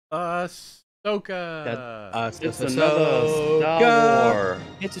Ahsoka. It's another Star Wars.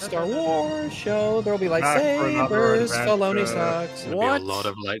 It's a Star Wars show. There'll be Back for another lightsabers. Filoni adventure. sucks. There'll be a lot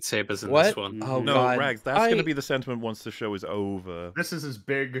of lightsabers in What? this one. Oh No, God. Rags, that's going to be the sentiment once the show is over. This is his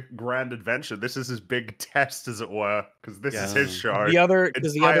big grand adventure. This is his big test, as it were, because this is his show. The other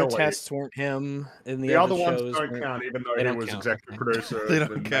entirely. tests weren't him, and The other ones don't count, even though they he don't was count, executive producer. They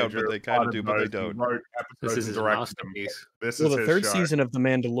don't and count, but major they kind of part do, but they those. He don't. wrote This episodes is and his directed them. masterpiece. This Well, is the his third show. season of The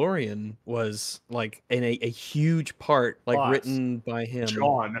Mandalorian was like in a huge part, like But written by him.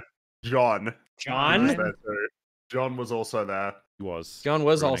 John. John? was there too. John was also there. He was. John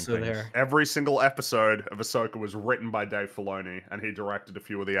was ruining also things. there. Every single episode of Ahsoka was written by Dave Filoni, and he directed a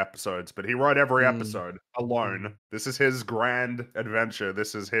few of the episodes, but he wrote every episode alone. This is his grand adventure.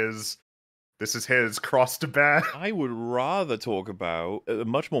 This is his cross to bear. I would rather talk about a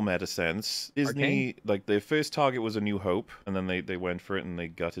much more meta sense. Disney, like their first target was A New Hope, and then they went for it and they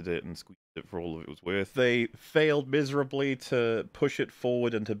gutted it and squeezed it for all it was worth. They failed miserably to push it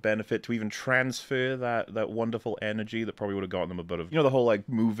forward and to benefit, to even transfer that wonderful energy that probably would have gotten them a bit of, the whole like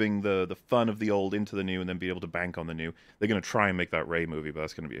moving the fun of the old into the new and then be able to bank on the new. They're going to try and make that Rey movie, but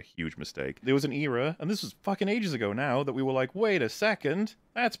that's going to be a huge mistake. There was an era, and this was fucking ages ago now, that we were like, wait a second,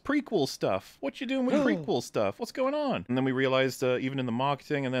 that's prequel stuff. What you doing with prequel stuff? What's going on? And then we realized, even in the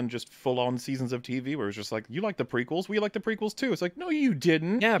marketing and then just full-on seasons of TV, where it's just like, you like the prequels, we like the prequels too. It's like, no, you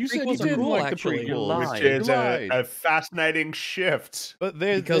didn't. Yeah, you said you prequels are didn't cool, like actually. the You prequels. lied. Which is You lied. a fascinating shift. But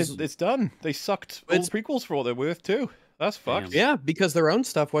Because- it's done. They sucked all the prequels for all they're worth too. That's fucked. Yeah, because their own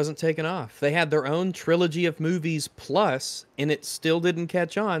stuff wasn't taken off. They had their own trilogy of movies plus, and it still didn't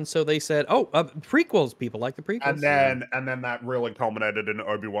catch on. So they said, "Oh, prequels. People like the prequels." And then that really culminated in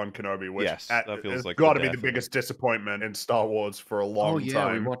Obi-Wan Kenobi, which Yes, that feels has like got to the be the death of it. biggest disappointment in Star Wars for a long Oh yeah,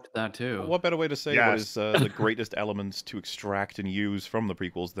 time. we watched that too. What better way to say Yes. what is the greatest elements to extract and use from the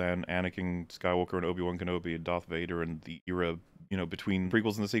prequels than Anakin Skywalker and Obi-Wan Kenobi and Darth Vader and the era, between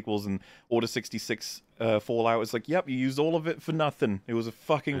prequels and the sequels and Order 66 Fallout? It's like, yep, you used all of it for nothing. It was a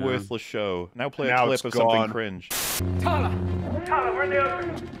fucking worthless show. Now play a Now clip it's of gone. something cringe. Tala, we're in the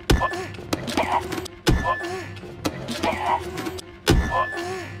open.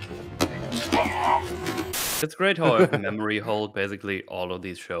 It's great how I memory hold basically all of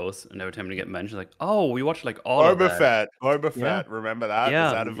these shows, and every time they get mentioned, like, oh, we watched like all of that. Boba Fett, remember that? Yeah,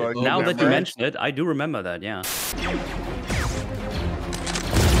 Is that evoking now that you memory? mention it, I do remember that, yeah.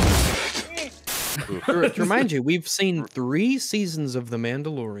 To remind you, we've seen 3 seasons of The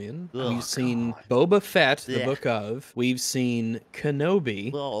Mandalorian. We've seen Boba Fett, the book of. We've seen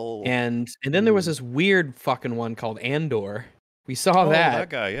Kenobi, and then there was this weird fucking one called Andor. We saw that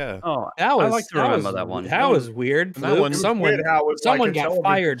guy, yeah. Oh, That was, I like to remember that one. That was weird. That one- someone Weird how it was someone like a got television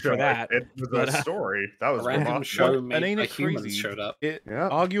fired show. for that. It was but, a story. That was a random remarkable. show made And ain't by it humans crazy? showed up. It Yeah.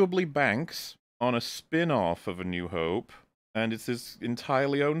 arguably banks on a spin-off of A New Hope, and it's his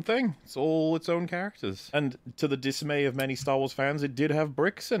entirely own thing. It's all its own characters. And to the dismay of many Star Wars fans, it did have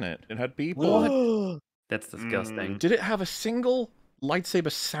bricks in it. It had people. That's disgusting. Did it have a single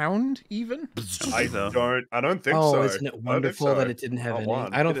lightsaber sound, even? I don't think oh, so. isn't I it don't think wonderful so. that it didn't have Not any?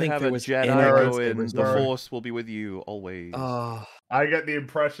 one. I don't Did it think have there a was Jedi any go in, lightsabers the there. Force will be with you always. Oh, I get the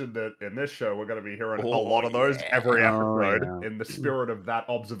impression that in this show we're going to be hearing a Oh, lot of those every Oh, episode yeah. in the spirit of that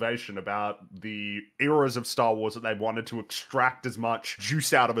observation about the eras of Star Wars that they wanted to extract as much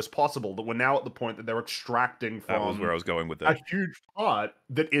juice out of as possible, that we're now at the point that they're extracting from That was where I was going with a it. huge part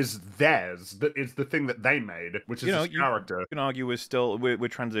that is theirs, that is the thing that they made, which is this character. You can argue we're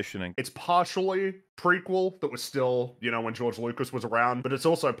transitioning. It's partially prequel that was still, when George Lucas was around, but it's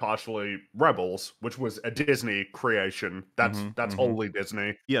also partially Rebels, which was a Disney creation. That's wholly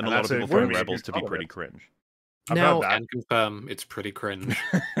Disney. Yeah, and a lot of people find Rebels to be pretty cringe. I've Now- heard that. And confirm it's pretty cringe.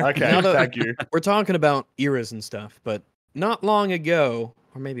 Okay, Now that- thank you. we're talking about eras and stuff, but not long ago,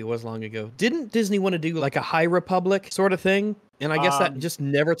 or maybe it was long ago, didn't Disney want to do like a High Republic sort of thing? And I guess that just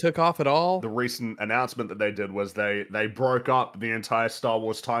never took off at all. The recent announcement that they did was they broke up the entire Star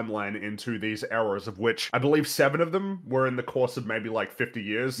Wars timeline into these eras, of which I believe 7 of them were in the course of maybe like 50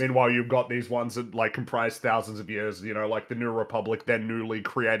 years. Meanwhile, you've got these ones that like comprise thousands of years, like the New Republic, then newly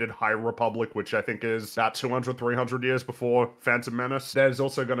created High Republic, which I think is about 200, 300 years before Phantom Menace. There's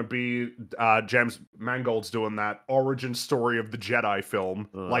also going to be James Mangold's doing that origin story of the Jedi film,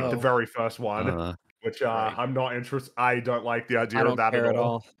 like the very first one. Which I'm not interested. I don't like the idea I don't of that care at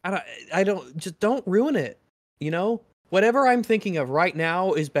all. I don't just don't ruin it. Whatever I'm thinking of right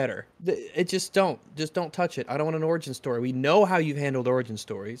now is better. It just don't touch it. I don't want an origin story. We know how you've handled origin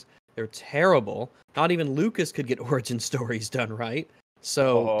stories. They're terrible. Not even Lucas could get origin stories done right.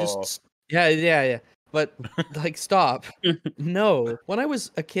 So just yeah. But, like, stop. No. When I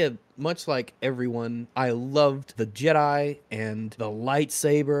was a kid, much like everyone, I loved the Jedi and the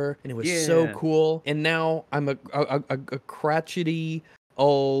lightsaber, and it was so Yeah. cool. And now I'm a crotchety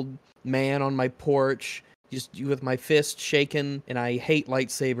old man on my porch, just with my fist shaking, and I hate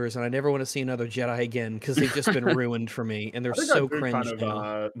lightsabers, and I never want to see another Jedi again because they've just been ruined for me, and they're I think so I do cringe kind now.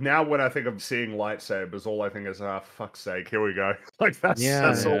 of, now when I think of seeing lightsabers, all I think is, fuck's sake, here we go. Like, that's Yeah.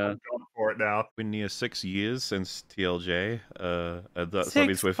 all Yeah. I've got for it now. We're near 6 years since TLJ. So that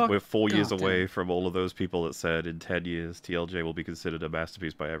means 6 we're 4 years goddamn. away from all of those people that said in 10 years TLJ will be considered a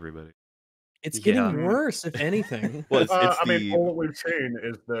masterpiece by everybody. It's Yeah. getting worse, if anything. Well, it's I mean, the all that we've seen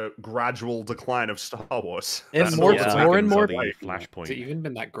is the gradual decline of Star Wars. And That's more- all that's more and making more- it away. Has it flashpoint. even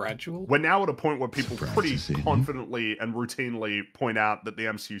been that gradual? We're now at a point where people pretty Surprised to see, confidently and routinely point out that the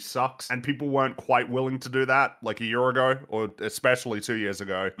MCU sucks, and people weren't quite willing to do that like a year ago, or especially 2 years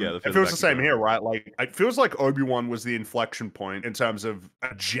ago. Yeah, it feels the same here, right? Like, it feels like Obi-Wan was the inflection point in terms of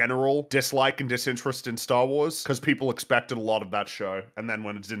a general dislike and disinterest in Star Wars, because people expected a lot of that show, and then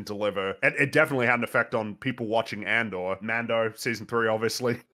when it didn't deliver, it definitely had an effect on people watching Andor. Mando, season 3,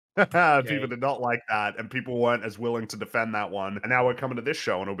 obviously. People did not like that, and people weren't as willing to defend that one. And now we're coming to this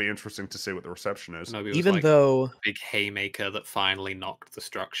show, and it'll be interesting to see what the reception is. Maybe it was Even like though, a big haymaker that finally knocked the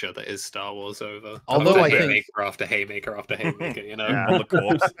structure that is Star Wars over. Although I think- haymaker after haymaker after haymaker, you know, Yeah. on the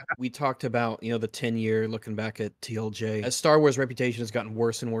corpse. we talked about, the 10-year, looking back at TLJ, as Star Wars reputation has gotten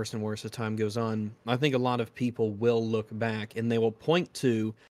worse and worse and worse as time goes on, I think a lot of people will look back and they will point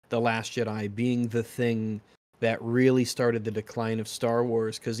to The Last Jedi being the thing that really started the decline of Star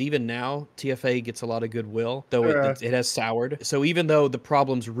Wars, because even now, TFA gets a lot of goodwill, though it has soured. So even though the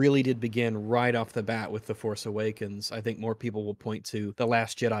problems really did begin right off the bat with The Force Awakens, I think more people will point to The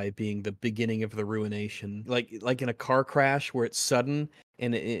Last Jedi being the beginning of the ruination. Like in a car crash where it's sudden,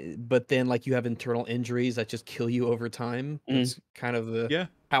 but then like you have internal injuries that just kill you over time. That's kind of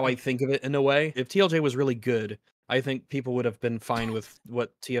how I think of it in a way. If TLJ was really good, I think people would have been fine with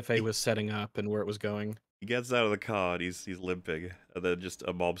what TFA was setting up and where it was going. He gets out of the car and he's limping, and then just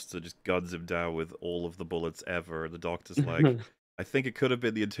a mobster just guns him down with all of the bullets ever. And the doctor's like, I think it could have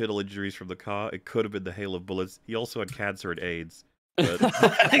been the internal injuries from the car. It could have been the hail of bullets. He also had cancer and AIDS. But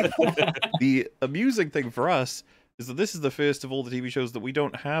the amusing thing for us is that this is the first of all the TV shows that we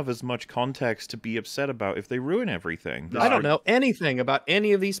don't have as much context to be upset about if they ruin everything. I don't know anything about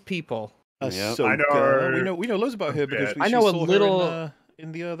any of these people. Ahsoka, I know. we know loads about her because I know she a saw little. her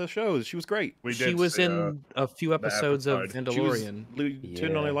in the other shows. She was great. She was in a few episodes of episode. She was Mandalorian.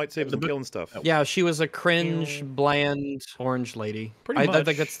 turning on her lightsabers and killing stuff. Yeah, she was a cringe, bland orange lady. Pretty I much.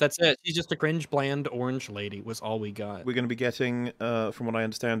 think that's it. She's just a cringe, bland orange lady. Was all we got. We're going to be getting, from what I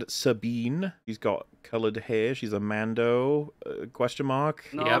understand, Sabine. She's got colored hair. She's a Mando, question mark.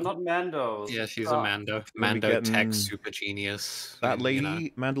 No, Yep. not Mando. Yeah, she's a Mando. We'll be Mando getting tech super genius. That and, lady, you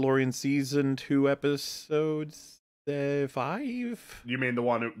know. Mandalorian season 2 episodes 5? You mean the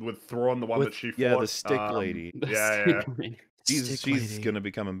one with Thrawn, the one that she fought? Yeah, the stick lady. Yeah. She's going to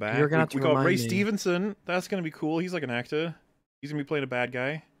be coming back. You're gonna have to we got remind Ray me. Stevenson. That's going to be cool. He's like an actor. He's going to be playing a bad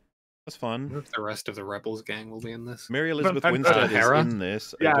guy. That's fun. The rest of the Rebels gang will be in this. Mary Elizabeth And, Winstead is Hera? in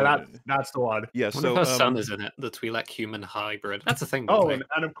this. I Yeah, don't- that's the one. yeah. One So of her son is in it. The Twi'lek human hybrid. That's a thing. by the Oh, way.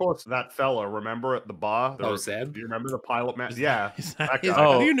 and of course, that fella, remember at the bar? Oh, Zeb? Do you remember the pilot man? Yeah. Is that that, guy.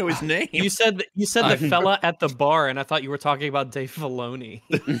 how do you know his name? You said the fella at the bar, and I thought you were talking about Dave Filoni.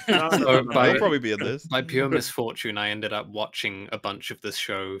 So He'll probably be in this. By pure misfortune, I ended up watching a bunch of this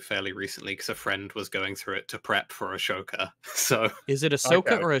show fairly recently because a friend was going through it to prep for Ahsoka. So Is it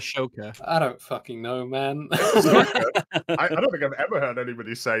Ahsoka Okay. or Ashoka? I don't fucking know, man. I don't think I've ever heard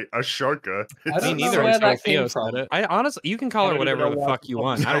anybody say Ashoka. I Me don't know neither where until that came Theo from. said it. I honestly, you can call her whatever the fuck you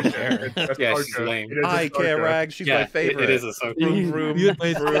want. I don't care. Yeah, she's lame. I care, Rag. She's my favorite. It is Ahsoka. Vroom, vroom, You're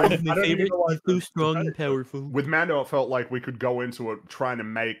my vroom. I don't even know why so strong and powerful. With Mando, it felt like we could go into it trying to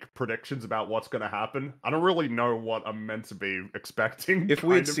make predictions about what's going to happen. I don't really know what I'm meant to be expecting. If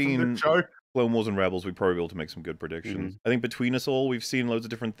we had kind of, from seen the show. Clone Wars and Rebels, we'd probably be able to make some good predictions. I think between us all, we've seen loads of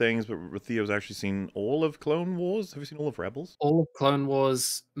different things, but Theo's actually seen all of Clone Wars. Have you seen all of Rebels? All of Clone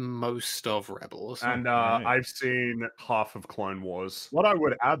Wars, most of Rebels. And Right. I've seen half of Clone Wars. What I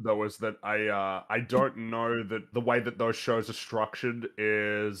would add, though, is that I don't know that the way that those shows are structured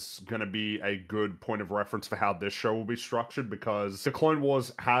is going to be a good point of reference for how this show will be structured, because the Clone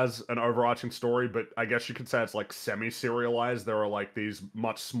Wars has an overarching story, but I guess you could say it's like semi-serialized. There are like these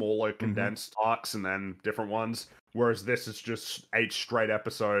much smaller, condensed arcs and then different ones, whereas this is just 8 straight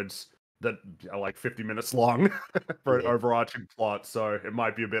episodes that are like 50 minutes long for an overarching plot, so it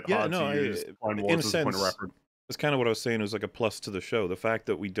might be a bit hard to use Clone in Wars a as a point of sense, reference. That's kind of what I was saying. It was like a plus to the show. The fact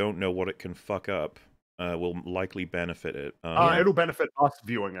that we don't know what it can fuck up will likely benefit it. It'll benefit us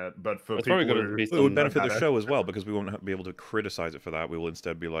viewing it, but for people who... It would benefit the show as well, because we won't be able to criticize it for that. We will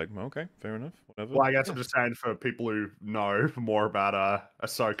instead be like, okay, fair enough, whatever. Well, I guess I'm just saying for people who know more about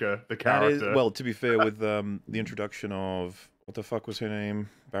Ahsoka, the character. Well, to be fair, with the introduction of... What the fuck was her name?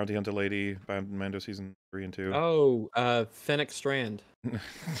 Bounty Hunter Lady, Mando Season 3 and 2. Oh, Fennec Strand.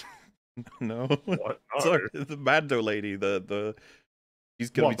 No. What? No. Sorry, the Mando Lady, she's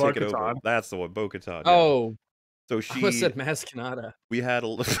gonna be taken over. That's the one, Bo-Katan. Oh. So I almost said Maz Kanata. We had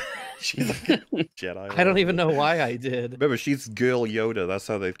she's like a Jedi. I don't even know why I did. Remember, she's Girl Yoda. That's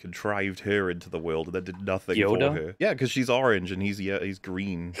how they contrived her into the world, and that did nothing for her. Yeah, because she's orange and he's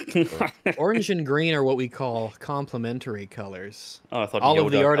green. So. Orange and green are what we call complementary colors. Oh, I thought all of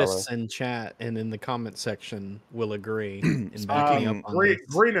the artists in chat and in the comment section will agree. In backing up on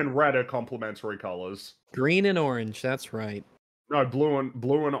green and red are complementary colors. Green and orange. That's right. No, blue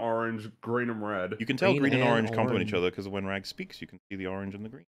and orange, green and red. You can tell green and orange complement each other because when Rag speaks, you can see the orange and the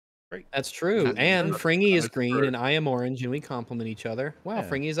green. Great. That's true. And Fringy is green and I am orange, and we complement each other. Wow, Yeah.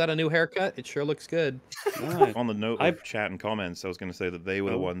 Fringy's got a new haircut. It sure looks good. On the note of chat and comments, I was going to say that they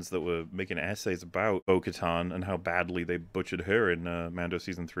were the ones that were making essays about Bo-Katan and how badly they butchered her in Mando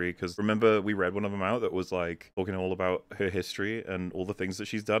Season 3. Because remember, we read one of them out that was like talking all about her history and all the things that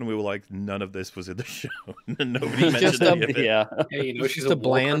she's done. We were like, none of this was in the show. Nobody mentioned any of it. Yeah, you know, she's a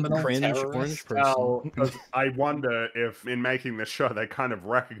bland, cringe orange person. Well, I wonder if in making this show, they kind of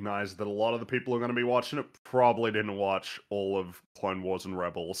recognize that a lot of the people who are going to be watching it probably didn't watch all of Clone Wars and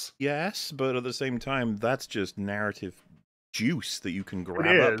Rebels. Yes, but at the same time, that's just narrative juice that you can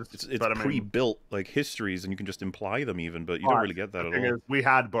grab up. It's pre-built like histories, and you can just imply them even, but you don't really get that at all. We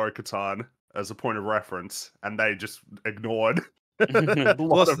had Bo-Katan as a point of reference, and they just ignored. And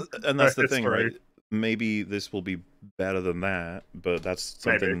that's the thing, right? Maybe this will be better than that, but that's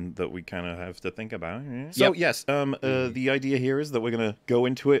something that we kind of have to think about. Yeah. So yes, the idea here is that we're gonna go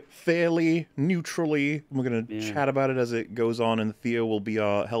into it fairly neutrally. We're gonna chat about it as it goes on, and Theo will be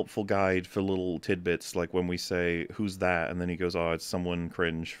our helpful guide for little tidbits, like when we say, "Who's that?" and then he goes, "Oh, it's someone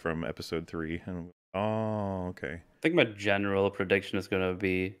cringe from episode 3." And oh, okay. I think my general prediction is gonna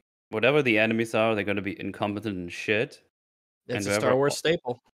be whatever the enemies are, they're gonna be incompetent and shit. It's a Star Wars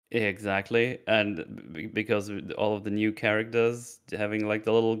staple. Exactly, and because all of the new characters having like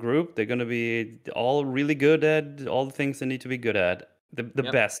the little group, they're gonna be all really good at all the things they need to be good at. The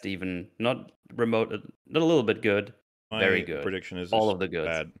best, even not remote, not a little bit good, very good. Prediction is all of the good.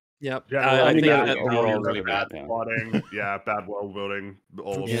 Bad. Yep. Yeah, I think overall really bad plotting. Yeah, bad world building.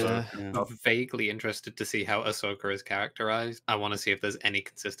 All of that. I'm vaguely interested to see how Ahsoka is characterized. I want to see if there's any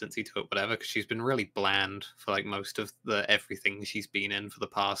consistency to it, whatever, because she's been really bland for like most of the everything she's been in for the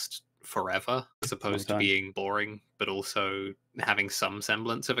past forever, as opposed to being boring, but also having some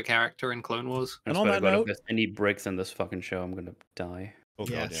semblance of a character in Clone Wars. And on that note, if there's any bricks in this fucking show, I'm gonna die. Oh,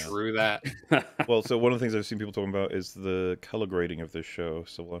 yeah, God, true that. Well, so one of the things I've seen people talking about is the color grading of this show,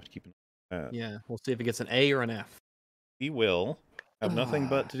 so we'll have to keep an eye on that. Yeah, we'll see if it gets an A or an F. We will have nothing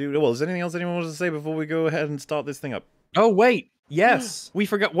but to do. Well, is there anything else anyone wants to say before we go ahead and start this thing up? Oh, wait. Yes, we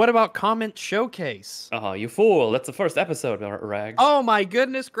forgot. What about Comment Showcase? Oh, you fool. That's the first episode, Rags. Oh, my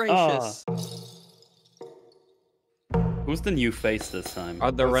goodness gracious. Who's the new face this time?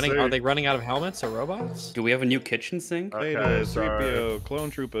 Are they running out of helmets or robots? Do we have a new kitchen sink? Okay, Vader, so- 3PO, Clone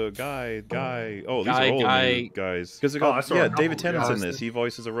Trooper, Guy. Oh, these Guy, are all Guy. new guys. Because David couple Tennant's in guys. this. He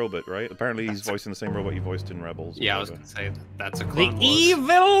voices a robot, right? Apparently, he's voicing the same robot he voiced in Rebels. or Yeah, I was whatever. going to say that's a The Clone Wars.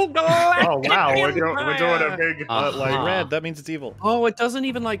 evil galactic Oh wow, we're doing empire! a big Uh-huh. Red, that means it's evil. Oh, it doesn't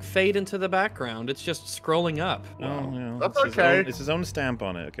even like fade into the background. It's just scrolling up. Oh, yeah. That's It's his okay. own- It's his own stamp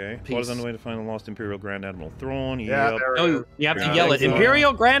on it, okay? Plot is Peace. underway to find the lost Imperial Grand Admiral Thrawn. Yeah, there it Oh, is. you have to Yeah, yell it. Thrawn.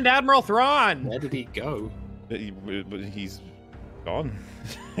 Imperial Grand Admiral Thrawn! Where did he go? But he's gone.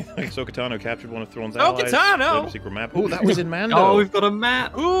 Ahsoka Tano captured one of Thrawn's Ahsoka allies. Tano! Later secret map. Oh, that was in Mando. Oh, we've got a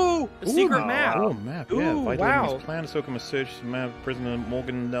map. Ooh, a secret wow. map. Oh, map, yeah. Ooh, Vital wow. enemy's plan. Ahsoka must search map prisoner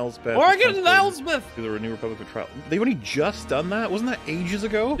Morgan Elsbeth. Morgan Elsbeth! To the New Republic of trial. They've only just done that? Wasn't that ages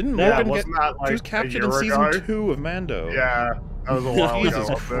ago? Didn't Yeah, Morgan wasn't that like she was a captured year in season ago? 2 of Mando. Yeah, that was a while ago.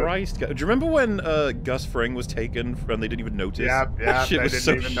 Jesus Christ. Do you remember when Gus Fring was taken and they didn't even notice? Yeah, That shit they was didn't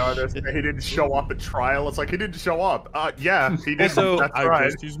so even notice. shit. He didn't show up at trial. It's like he didn't show up. Yeah, he did. Also, That's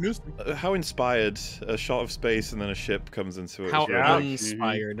right. he's missing. How inspired a shot of space and then a ship comes into it. How It's really like,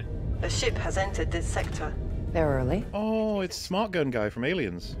 uninspired. A ship has entered this sector. They're early. oh, it's Smart Gun Guy from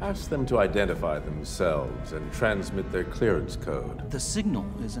Aliens. Ask them to identify themselves and transmit their clearance code. The signal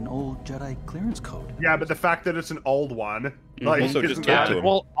is an old Jedi clearance code. Yeah, but the fact that it's an old one, Like, Also, just isn't talk that- to him.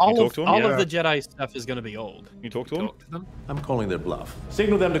 Well, You all talk of to him? all Yeah. of the Jedi stuff is going to be old. You talk to him? Talk to them. I'm calling their bluff.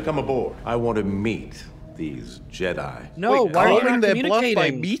 Signal them to come aboard. I want to meet these Jedi. No, Wait, why are you calling not their bluff by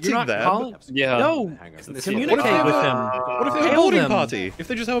communicating? meeting You're not them? calling- Yeah. No, Isn't this communicate what they with have? them. What if they have a Hail boarding them. party? If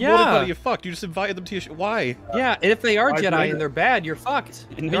they just have a boarding Yeah. party, you're fucked. You just invited them to your why? Yeah, and if they are I Jedi agree. and they're bad, you're fucked.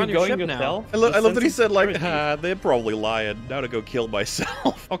 And You're on your going ship now. yourself? I love that he Sense said, of like, security. they're probably lying. Now to go kill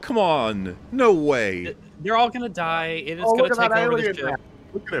myself. Oh, come on. No way. They're all gonna die. It is Oh, gonna look at take that over the alien ship. man.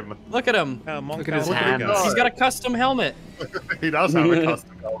 Look at him. Look at him. Look at his hand. He's got a custom helmet. He does have a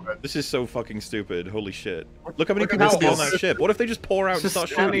custom helmet. This is so fucking stupid. Holy shit. Look how many Look at people how stay on this- that ship. What if they just pour out and Just start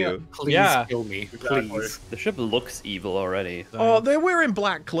stand shooting up. you? Please Yeah. kill me. Exactly. Please. The ship looks evil already. Oh, they're wearing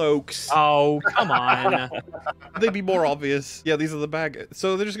black cloaks. Oh, come on. They'd be more obvious. Yeah, these are the bag.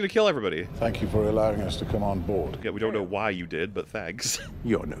 So they're just gonna kill everybody. Thank you for allowing us to come on board. Yeah, we don't know why you did, but thanks.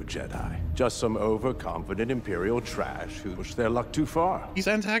 You're no Jedi. Just some overconfident Imperial trash who pushed their luck too far. He's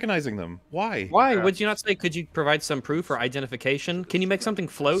antagonizing them. Why? Why would you not say? Could you provide some proof or identification? Can you make something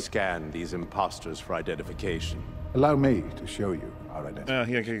float? Scan these imposters for identification. Allow me to show you our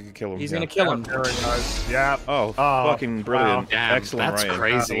identity. He can kill him. He's gonna kill him. There he goes. Yeah. Oh, Oh, fucking brilliant. Damn, Excellent, that's Ryan.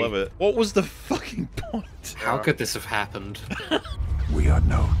 crazy. I love it. What was the fucking point? How could this have happened? We are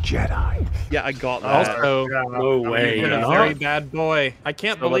no Jedi. Yeah, I got that. Also, Yeah, no way. you're a very bad boy. I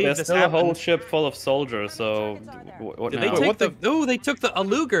can't But believe there's this still a whole happened. ship full of soldiers, so what Did now? they take What the? Oh, they took the a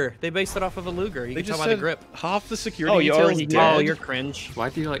Luger. They based it off of a Luger. You They can just tell by the said grip. half the security Oh, you details already dead. Oh, you're cringe. Why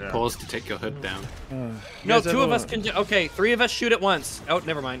do you like pause to take your hood down? No, guys two of ever- us can. Okay, three of us shoot at once. Oh,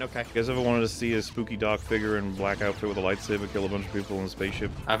 never mind. Okay. You guys ever wanted to see a spooky dark figure in black outfit with a lightsaber kill a bunch of people in a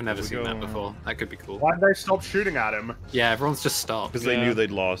spaceship? I've never Here we seen go. that before. That could be cool. Why did they stop shooting at him? Yeah, everyone's just stopped. Because they knew they'd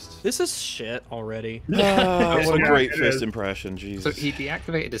lost. This is shit already. What a Yeah, great it first is. impression, So Jesus. he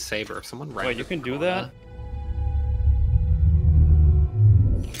deactivated his saber. If someone ran Wait, you it can do over that?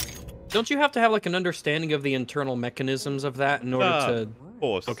 Don't you have to have like an understanding of the internal mechanisms of that in order to? Of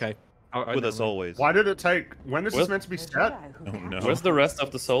course. Okay. With us always. Why did it take? When is this What? meant to be set? Oh no. Where's the rest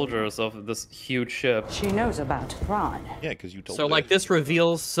of the soldiers of this huge ship? She knows about Thrawn. Yeah, because you told So me. like this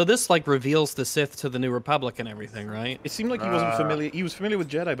reveals. So this like reveals the Sith to the New Republic and everything, right? It seemed like he wasn't familiar. He was familiar with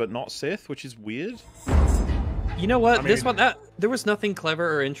Jedi, but not Sith, which is weird. You know what? I This mean- one, there was nothing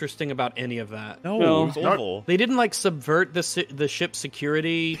clever or interesting about any of that. No, No. it was awful. They didn't like subvert the ship's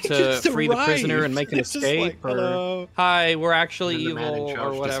security to just free the prisoner arrived. and make an It's just escape. like, or, hello. hi, we're actually And then the man in evil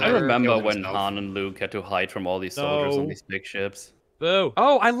charge or whatever. I decided- remember killed when himself. Han and Luke had to hide from all these soldiers No. on these big ships. Boo.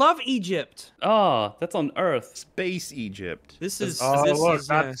 Oh, I love Egypt. Ah, that's on Earth. Space Egypt. This is. Oh, this look, is,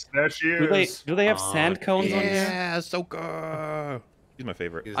 yeah. that's there she Do is. they have sand cones on here? Yeah, Ahsoka. She's my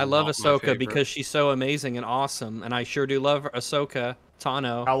favorite. He's I love not my Ahsoka favorite. because she's so amazing and awesome, and I sure do love Ahsoka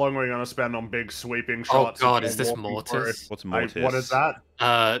Tano. How long are we gonna spend on big sweeping Oh shots? god, of is this walking Mortis? What's through? Mortis? What is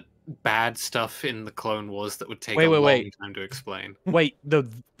that? Bad stuff in the Clone Wars that would take Wait, a wait, long wait. time to explain. Wait,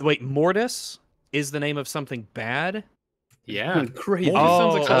 Mortis is the name of something bad? Yeah. Crazy. Mortis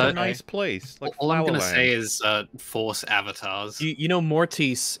sounds like Oh, such a okay. nice place. Like All I'm gonna Flowerland. say is Force avatars. You know,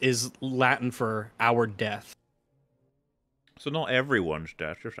 Mortis is Latin for our death. So not everyone's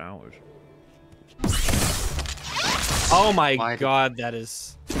death, just ours. Oh my Why did- god, that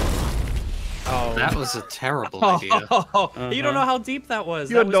is. Oh. That was a terrible idea. You don't know how deep that was.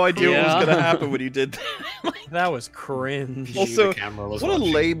 You That had no was idea what was Yeah. gonna happen when you did that. That was cringe. Also, the camera was what a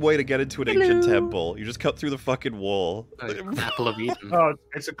watching. lame way to get into an ancient temple. You just cut through the fucking wall. Apple of Eden. Oh,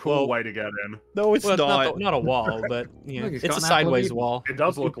 it's a cool Well- way to get in. No, it's Well, not. not a wall, but yeah, Look, he's it's got a an apple of sideways Eden. wall. It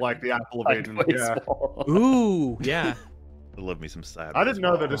does look like the Apple of Eden. Yeah. Ooh, yeah. I love me some sad. I didn't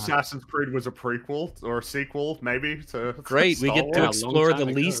know that Assassin's Creed was a prequel or a sequel, maybe. To Great, we Star get to Wars. long explore time the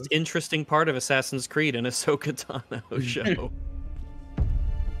ago. least interesting part of Assassin's Creed in Ahsoka Tano show.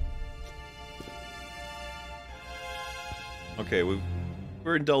 Okay,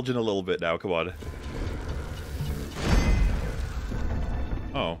 we're indulging a little bit now. Come on.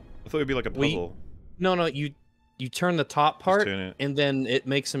 Oh, I thought it'd be like a puzzle. No, you turn the top part, turn it. and then it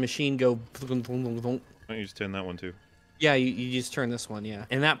makes a machine go. Why don't you just turn that one too? Yeah, you just turn this one, yeah,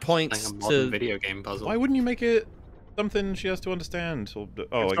 and that Like points a modern to. video game puzzle. Why wouldn't you make it something she has to understand? Oh, It's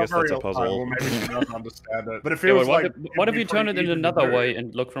I not guess very that's a well, puzzle. maybe she doesn't understand it. But it Yeah, feels but like what if it'd you be turn it pretty in easy to another do. way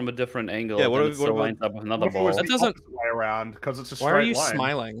and look from a different angle? Yeah, what then if- it what still about- lines up with another What if it was ball? That the doesn't- opposite way around because it's a straight Why are you line.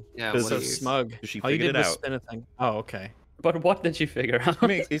 smiling? Yeah, This what So are you- smug. She All you figured did it was out. spin a thing. Oh, okay. But what did she figure out? I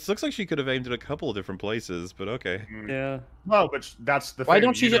mean, it looks like she could have aimed at a couple of different places, but okay. Yeah. Well, but that's the Why thing.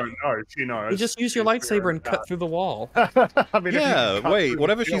 don't you don't know. She knows. You just use your lightsaber and cut through the wall. I mean, if you Yeah, cut wait, through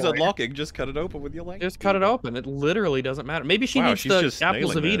whatever the she's ceiling- unlocking, just cut it open with your leg. Just cut it open. It literally doesn't matter. Maybe she Wow, needs she's the just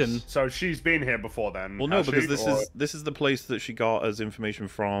apples of nailing Eden. this. So she's been here before then. Well, no, has because she, this or- is the place that she got as information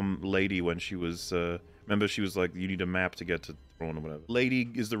from Lady when she was. Remember, she was like, "You need a map to get to Thrawn or whatever." Lady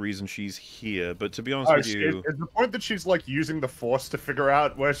is the reason she's here. But to be honest with you, is the point that she's like using the Force to figure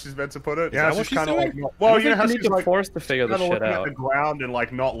out where she's meant to put it? Is that what she's kinda doing? like, well, you know how you need she's the like Force to figure the kinda shit looking out. at the ground and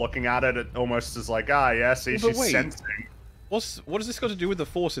like not looking at it. It almost is like, see, Yeah, but she's wait. sensing. what has this got to do with the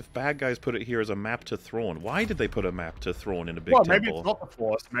Force? If bad guys put it here as a map to Thrawn, why did they put a map to Thrawn in a big Well, temple? maybe it's not the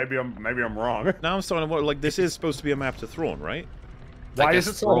Force. Maybe I'm wrong. Now I'm starting to wonder, like, this is supposed to be a map to Thrawn, right? Why I is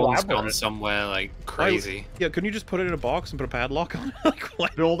guess it so Thrawn's elaborate? gone somewhere like crazy. Yeah, couldn't you just put it in a box and put a padlock on it? Like,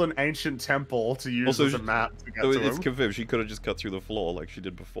 what? Build an ancient temple to use Also, as a map to get So to it's him. confirmed she could have just cut through the floor like she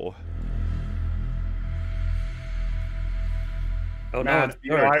did before. Oh no, Man, it's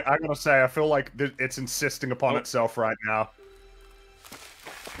you know, third. I gotta say, I feel like it's insisting upon itself right now.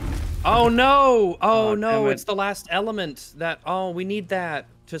 Oh no! Oh Oh, no! damn it. It's the last element that. Oh, we need that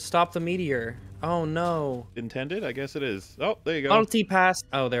to stop the meteor. Oh no! Intended? I guess it is. Oh, there you go. Multi-pass.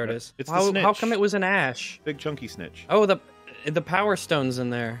 Oh, there it is. It's the How snitch. come it was an ash? Big chunky snitch. Oh, the power stone's in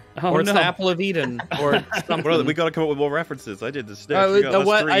there. Oh, or it's no. the apple of Eden. Or something. Well, we got to come up with more references. I did the snitch. Oh, We got the less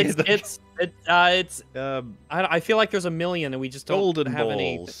what? three. It's. Um, I feel like there's a million and we just don't golden have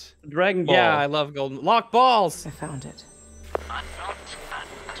any. balls. Dragon Ball. Yeah, I love golden. Lock balls. I found it.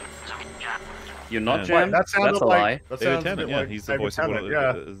 You're not Yeah. jammed? That sounded That's a like lie. that David sounds a Tennant, bit yeah, like he's the David voice of Tennant,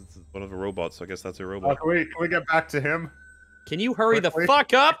 yeah. one of the robots, so I guess that's a Oh, robot. can we get back to him? Can you hurry Quickly. the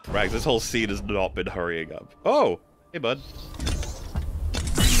fuck up? Rags, this whole scene has not been hurrying up. Oh, hey, bud.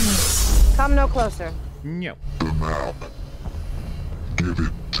 Come no closer. No. The map. Give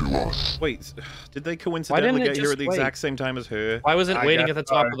it to us. Wait, did they coincidentally didn't it get here just at the wait? exact same time as her? Why wasn't I waiting guess at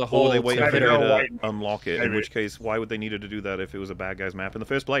the top so. of the Or hole? they waited to for maybe her they're to waiting. unlock it, in Maybe. which case, why would they need her to do that if it was a bad guy's map in the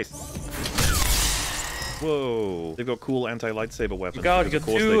first place? Whoa. They've got cool anti-lightsaber weapons. God, because you of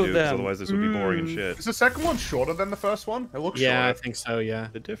got course two they of do, 'cause them. otherwise this would be boring as shit. Is the second one shorter than the first one? It looks Yeah, I shorter. think so. Yeah.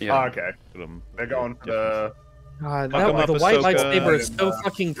 They're different. Yeah. Oh, okay. They're going for the... God, Welcome the up, white Ahsoka. lightsaber is so And,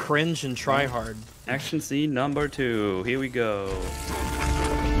 fucking cringe and try hard. Action scene number 2. Here we go.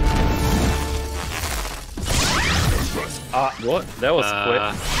 What? That was quick.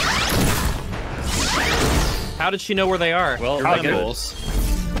 How did she know where they are? Well, Your I guess- balls.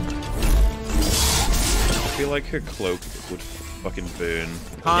 I feel like her cloak would fucking burn.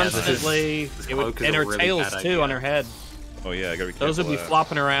 Constantly. this It would, cloak is and a her really tails bad too idea. on her head. Oh yeah, I gotta be careful Those would be of that.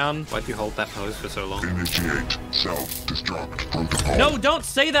 flopping around. Why'd you hold that pose for so long? Initiate self-destruct protocol. No, don't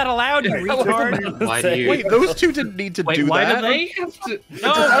say that aloud, you retard. Why do you? Wait, those two didn't need to Wait, do why that. do they have to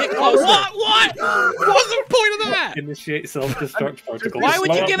No, get closer. What? What's the point of that? Initiate self-destruct protocol. Why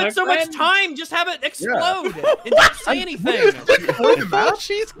would you Slow give up, it so my much friend. time? Just have it explode and don't say anything.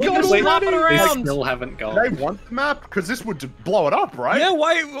 She's You gone can flop it They around. still haven't gone. They want the map? Because this would blow it up, right? Yeah,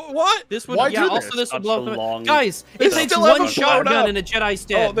 why? What? This would, Why yeah. do Also, this? this would Such blow a up. the- long- Guys, They it takes still one haven't blown shotgun up. and a Jedi's Oh,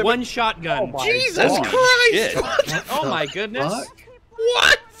 dead. they- One shotgun. Oh my Jesus God. Christ! Shit. Oh my goodness.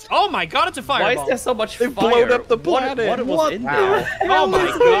 What? Oh my god, it's a Why fireball. is there so much They've fire? blown up the planet. What was What in the there? Oh my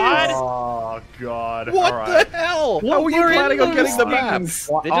god. Oh, God. What All right. the hell? How are you planning on getting the map? They just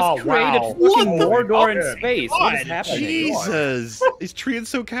Oh, created wow. fucking What? Mordor in Okay. space. What is happening? Jesus! He's treated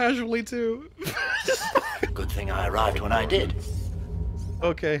so casually too. Good thing I arrived when I did.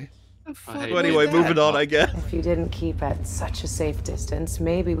 Okay. I hate Well, anyway, that. moving on, I guess. If you didn't keep at such a safe distance,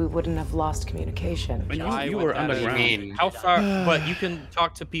 maybe we wouldn't have lost communication. When I you went were that way. underground. mean? How far? But you can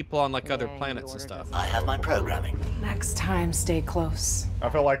talk to people on like other planets and stuff. I have my programming. Next time, stay close. I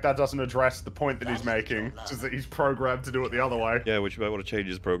feel like that doesn't address the point that he's making, which is that he's programmed to do it the other way. Yeah, which you might want to change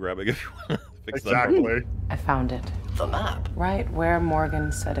his programming if you want to fix that. Exactly. I found it. The map. Right where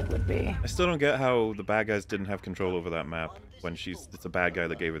Morgan said it would be. I still don't get how the bad guys didn't have control over that map when it's a bad guy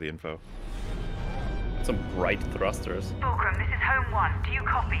that gave her the info. Some bright thrusters. Fulcrum, this is Home 1. Do you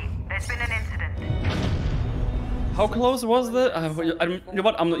copy? There's been an incident. How close was the? You know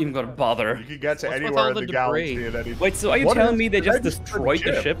what? I'm not even gonna bother. You could get to What's with anywhere all in the the debris? galaxy at any... Wait, so are you What telling is- me they did just they just destroyed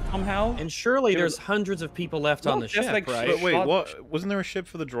the ship? ship somehow? And surely It there's was- hundreds of people left No, on the just ship, like right? But wait, Shot- what? Wasn't there a ship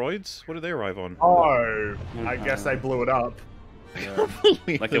for the droids? What did they arrive on? Oh, I guess they blew it up.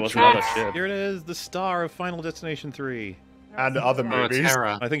 Like there was another ship. Here it is, the star of Final Destination 3. and other movies.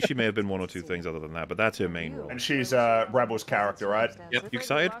 I think she may have been one or two things other than that, but that's her main role. And she's a Rebels character, right? Yep. You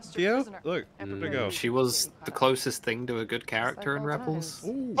excited, Theo? Look, there we go. She was the closest thing to a good character in Rebels.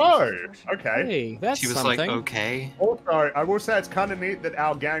 Oh, okay. Hey, that's She was something. like, okay. Also, I will say it's kind of neat that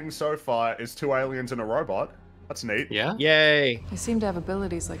our gang so far is 2 aliens and a robot. That's neat. Yeah? Yay. They seem to have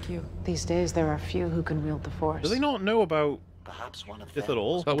abilities like you. These days, there are few who can wield the Force. Do they not know about Perhaps one of Sith them. at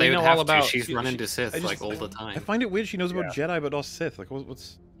all? But They we would know have all to. about... She's running to Sith like all the time. I find it weird she knows about Jedi but not Sith. Like,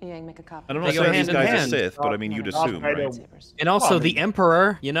 what's... Yang, make a copy. I don't know They if go these hand in guys are hand. Sith, but I mean, you'd assume, right? And also Well, I the mean,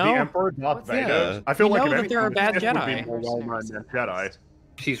 Emperor, you know? The Emperor, Darth Vader. Yeah. I feel We like know if that there are anything, bad Sith would Jedi. be more well-known than Jedi.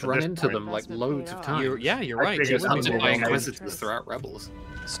 She's At run this into point. them like loads of times. You're right. think She it's would be Hunted hunted by more by Inquisitors throughout Rebels.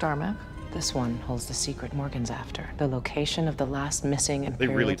 Star map. This one holds the secret Morgan's after. The location of the last missing They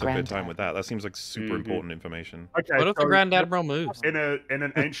Imperial really took their Grand time with that. That seems like super important information. Okay, What if the so Grand Admiral moves? in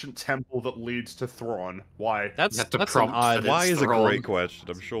an ancient temple that leads to Thrawn? Why? That's You have to that's an prompt odd... that Why it's is a Thrawn. great question.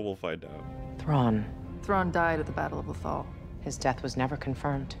 I'm sure we'll find out. Thrawn. Thrawn died at the Battle of Lothal. His death was never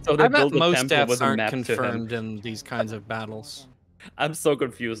confirmed. So they I bet built a most temple deaths with a aren't map to him. confirmed in these kinds of battles. I'm so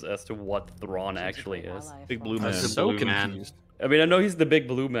confused as to what Thrawn actually is. Big blue I'm man. so Blue man. confused. I mean, I know he's the big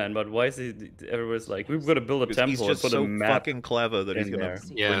blue man, but why is he? Everyone's like, we've got to build a He's temple and just put so a map. fucking clever that he's in gonna there.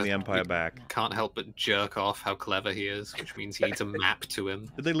 bring Yeah. the Empire back. Can't help but jerk off how clever he is, which means he needs a map to him.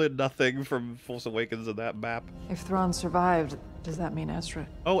 Did they learn nothing from Force Awakens in that map? If Thrawn survived, does that mean Ezra?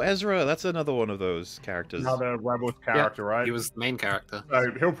 Oh, Ezra, that's another one of those characters. Another Rebels character, right? He was the main character.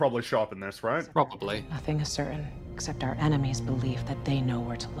 So he'll probably show up in this, right? Probably. Nothing is certain, except our enemies believe that they know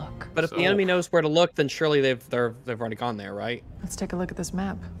where to look. But if So- the enemy knows where to look, then surely they've already gone there, right? Let's take a look at this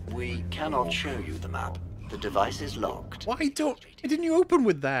map. We cannot show you the map. The device is locked. Why didn't you open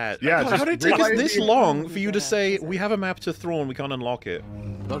with that? Yeah, How just did it take us replay this the- long for you to say, we have a map to Thrawn, we can't unlock it?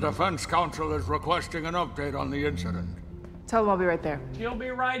 The Defense Council is requesting an update on the incident. Tell them I'll be right there. She'll be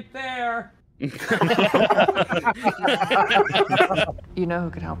right there. You know who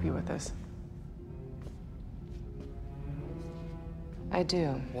could help you with this? I do.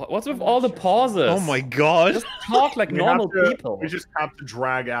 What's with all the pauses? Oh my god. Just talk like normal people. We just have to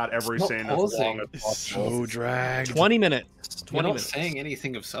drag out every It's not scene pausing. as long as It's possible. so dragged. 20 minutes. You're 20 not minutes. saying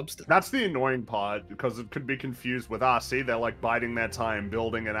anything of substance. That's the annoying part, because it could be confused with us. See, they're like biding their time,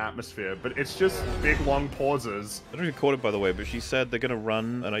 building an atmosphere, but it's just big, long pauses. I don't know if you caught it, by the way, but she said they're gonna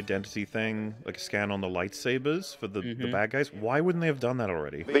run an identity thing, like a scan on the lightsabers for the bad guys. Why wouldn't they have done that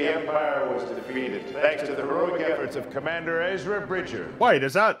already? The Empire was defeated thanks to the heroic efforts of Commander Ezra Bridger. Wait,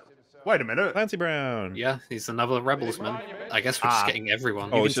 is that... Wait a minute. Clancy Brown. Yeah, he's another Rebelsman. I guess we're just getting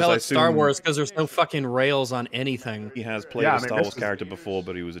everyone. Oh, You it's can just, tell I it's Star assume- Wars because there's no fucking rails on anything. He has played Yeah, a I mean, Star this Wars is- character before,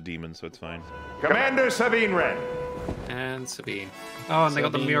 but he was a demon, so it's fine. Commander Sabine Wren. And Sabine. Oh, and they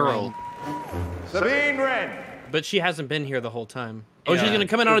got the Sabine mural. Sabine Wren. But she hasn't been here the whole time. Oh, she's Yeah. gonna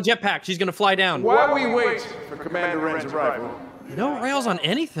come in on a jetpack. She's gonna fly down. While we wait for Commander Wren's arrival, No rails on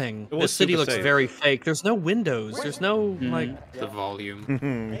anything. It was This city super looks safe. very fake. There's no windows. There's no, like... The volume.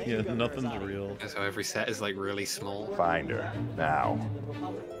 Yeah, nothing's real. So every set is like really small. find her now.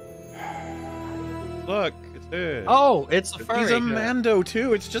 Look, it's her. Oh, it's a furry. He's a Mando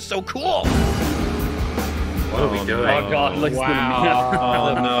too. It's just so cool. What are we doing? Oh god, looks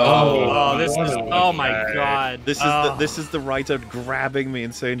Wow. Oh no. Oh, this is... Oh my god. This is the writer grabbing me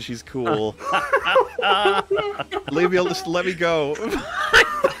and saying she's cool. Leave me, just let me go.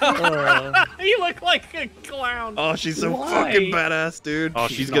 You look like a clown. Oh, she's so Why? fucking badass, dude. Oh,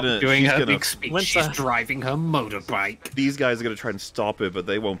 she's not doing her big speech. When's She's the- driving her motorbike. These guys are gonna try and stop her, but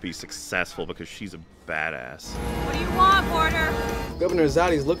they won't be successful because she's a badass. What do you want, Porter? Governor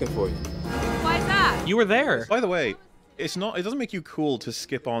Zadi's looking for you. Why is that? You were there. By the way, it doesn't make you cool to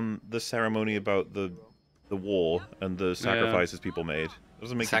skip on the ceremony about the war and the sacrifices people made. It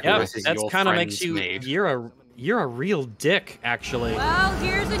doesn't make you Yeah, Sacrifices that's your kind of friends makes you... made. You're a real dick, actually. Well,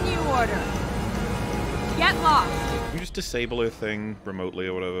 here's a new order. Get lost. You just disable her thing remotely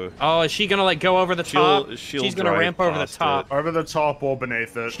or whatever. Oh, is she gonna like go over the top? She'll She's gonna drive ramp over the past top. Over the top or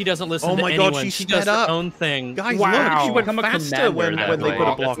beneath it. She doesn't listen Oh to my anyone. God, she she sped does her up. own thing. Guys, wow. look, she went Become a faster commander when that they way. put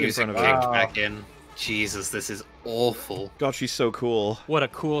a Oh, block in music front of her. kicked back in. Jesus, this is awful. God, she's so cool. What a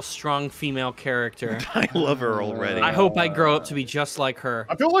cool, strong female character. I love her already. I hope I grow up to be just like her.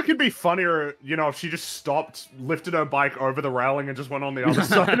 I feel like it'd be funnier, you know, if she just stopped, lifted her bike over the railing, and just went on the other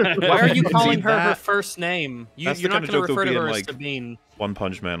side. Of the Why are you calling See her her that? first name? That's the You're not kind of going to joke refer that to would her be in, as like, Sabine. One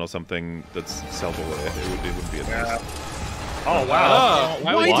Punch Man or something that's self-aware. It wouldn't be a mess. Oh wow! Oh,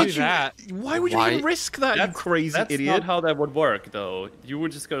 why would you did do that? Why would you even risk that, you crazy that's idiot? not how that would work, though. You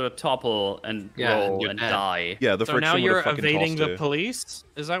would just go to topple and Yeah, and roll you're and dead. die. Yeah, the So friction now would you're have fucking evading tossed the her. police?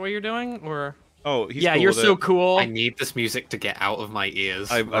 Is that what you're doing? Or Oh, he's yeah, cool you're with so it. cool. I need this music to get out of my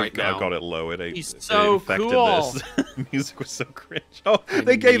ears I've right now. got it low. He's so cool. This. Music was so cringe. Oh, I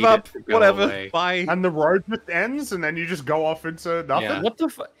they gave need up. it to go Whatever. away. Bye. And the road just ends, and then you just go off into nothing. Yeah. What the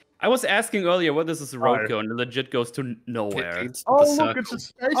fuck? I was asking earlier what this is a road Oh. go, and it legit goes to nowhere. Oh, look, it's a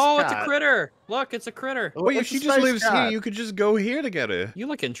space Oh, cat. it's a critter. Look, it's a critter. Wait, if It's a she just space lives here, cat. you could just go here to get her. You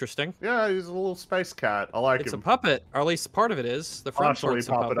look interesting. Yeah, he's a little space cat. I like It's a him. puppet, or at least part of it is. The front Partially part's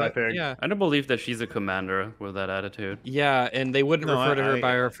a puppet, I think. Yeah. I don't believe that she's a commander with that attitude. Yeah, and they wouldn't No, refer to her I-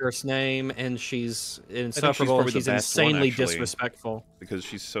 by her first name, and she's I think insufferable. probably the She's best one, insanely actually. disrespectful. Because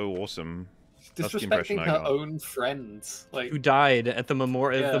she's so awesome. That's the impression Disrespecting I her got. own friends. Like, Who died at the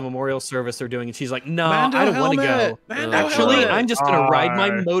Yeah. memorial service they're doing, and she's like, "No, Mando I don't want to helmet! go. Mando Actually, helmet! I'm just gonna ride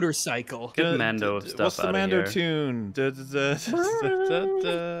my motorcycle." Get Mando stuff What's the outta Mando here. tune?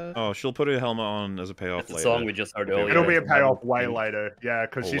 Oh, she'll put her helmet on as a payoff It's the later. song we just heard It'll be earlier. It'll be a It's payoff Mando way theme. later. Yeah,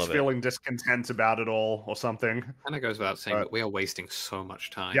 because I'll she's love it. feeling discontent about it all or something. and it goes without saying that we are wasting so much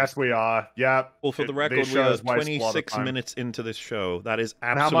time. Yes, we are. Yeah. Well, for the record, these we are shows waste a lot of 26 time. minutes into this show. That is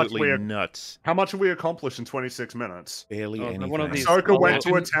And how much absolutely we are- nuts. How much have we accomplished in 26 minutes? Barely Oh, anything. one of these- Ahsoka went to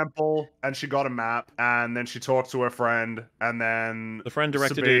a imagine- temple and she got a map, and then she talked to her friend, and then The friend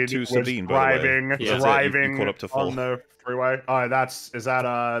directed Sabine it to was Sabine, by the way. driving, That's it, you driving caught up to full. on the freeway. Oh, is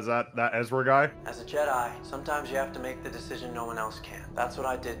that Ezra guy? As a Jedi, sometimes you have to make the decision no one else can. That's what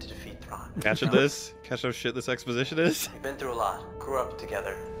I did to defeat Thrawn. Catch this? Catch how shit this exposition is? We've been through a lot. Grew up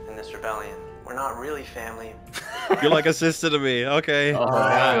together in this rebellion. We're not really family. You're like a sister to me. Okay. Oh,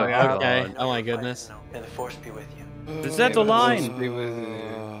 Wow, God. okay. Oh my goodness. May the Force be with you. Is that the line?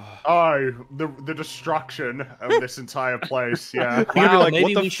 Oh, the destruction of this entire place. Yeah. You're gonna be like, maybe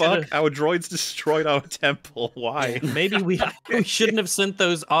what the we fuck? should've- Our droids destroyed our temple. Why? Maybe we shouldn't have sent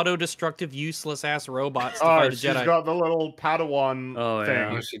those auto-destructive, useless-ass robots to Oh, fight a she's Jedi. got the little Padawan Oh, thing.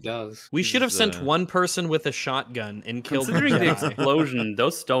 yeah. Oh, she does. We should have He's, sent one person with a shotgun and killed the Considering the Jedi. explosion,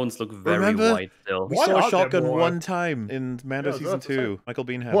 those stones look very Remember? white still. We Why saw a aren't there shotgun more? one time in Mando Yeah, season that's the same. 2. Michael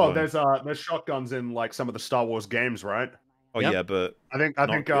Biehn had Well, one. there's shotguns in like some of the Star Wars games, right? Oh Yep. yeah, but I think not-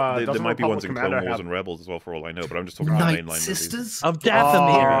 there doesn't might be ones in Republic Clone Commander Wars have- and Rebels as well, for all I know. But I'm just talking about Night mainline Sisters? Of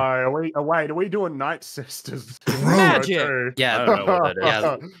Dathomir. Wait, are we doing Night Sisters? Magic. Okay. Yeah, I don't know what that is.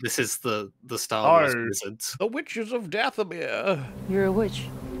 yeah. This is the Star Wars Oh. wizards. The Witches of Dathomir. You're a witch.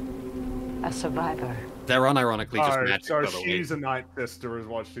 A survivor. They're unironically just Oh, magic. so by the way. she's a Night Sister, is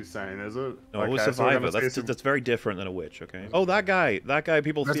what she's saying, is it? No, a Okay, so we're survivor. gonna see That's some- that's very different than a witch. Okay. Oh, that guy.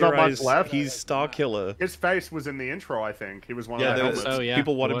 People There's not much theorize left. he's Star Killer. His face was in the intro, I think. He was one Yeah, of the there was, helmets. Oh, yeah,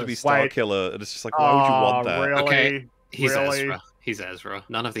 people want it him to be was. Star Wait. Killer, and it's just like, why would you want that? Really? Okay, he's Really? Ezra. He's Ezra.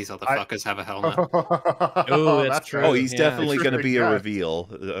 None of these other fuckers have a helmet. Oh, that's true. Oh, he's Yeah. definitely going to be a Yeah. reveal.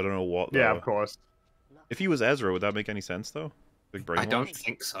 I don't know what. Though. Yeah, of course. If he was Ezra, would that make any sense though? Like I don't brainwashed?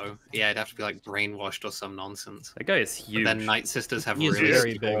 think so. Yeah, it'd have to be like brainwashed or some nonsense. That guy is huge. But then Night Sisters have He is really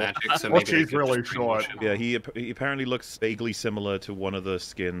very stupid big. magic, so Well, maybe they she's could really just brainwash short. him. Yeah, he apparently looks vaguely similar to one of the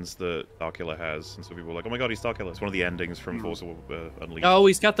skins that Star Killer has, and so people were like, "Oh my god, he's Star Killer!" It's one of the endings from Force Unleashed. Oh,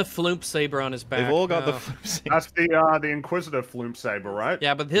 he's got the floop saber on his back. They've all got the. Oh. That's the Inquisitor Flume Saber, right?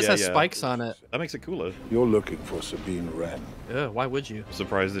 Yeah, but his Yeah, has yeah. spikes on it. That makes it cooler. You're looking for Sabine Wren. Ugh, why would you? I'm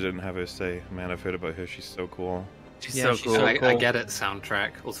surprised they didn't have her say, "Man, I've heard about her. She's so cool." She's Yeah, so she's cool. so I cool. get it,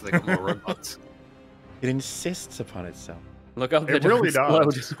 soundtrack. Also, they got more robots. It insists upon itself. Look out! It really does.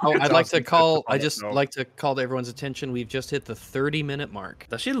 Oh, It I'd like does to insist call. upon I it, just though. like to call to everyone's attention. We've just hit the 30-minute mark.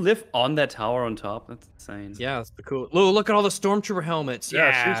 Does she live on that tower on top? That's insane. Yeah, that's the cool. Look at all the stormtrooper helmets.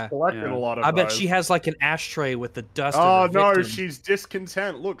 Yeah, she's collecting Yeah. a lot of I bet those. she has like an ashtray with the dust. Oh of her no, victim. she's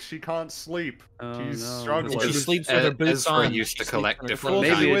discontent. Look, she can't sleep. Oh, She's no. struggling. She sleeps with her boots Ezra on. used She to sleeps collect on her different clothes.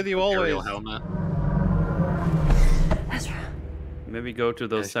 Maybe kinds with you of Imperial always. helmet. Maybe go to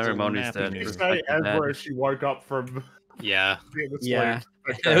those Yeah, still ceremonies napping. that Did you reflect say the dead. Ezra? She woke up from Yeah. being asleep. Yeah.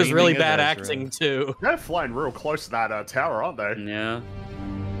 Okay. It was really Dreaming bad of Ezra. acting too. They're flying real close to that tower, aren't they? Yeah.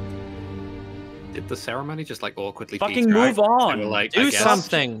 Did the ceremony just like awkwardly Fucking peter move out? on. They were like, I Do guess-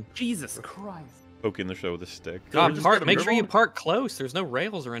 something. Jesus Christ. Poking the show with a stick. God, just park. gotta Make move sure you on. park close. There's no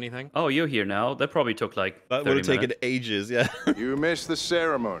rails or anything. Oh, you're here now. That probably took like That 30 would have taken minutes. ages. Yeah. You missed the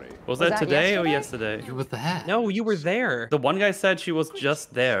ceremony. Was that that today or yesterday? yesterday? You were there. No, you were there. The one guy said she was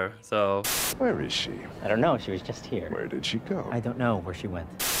just there, so... Where is she? I don't know. She was just here. Where did she go? I don't know where she went.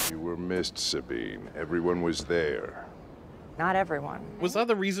 You were missed, Sabine. Everyone was there. Not everyone. Was that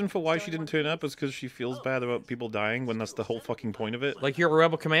the reason for why she didn't turn up? Is because she feels bad about people dying when that's the whole fucking point of it? Like you're a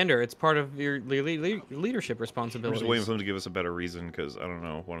rebel commander. It's part of your leadership I'm responsibilities. just waiting for them to give us a better reason because I don't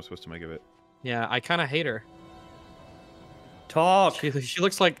know what I'm supposed to make of it. Yeah, I kind of hate her. Talk. She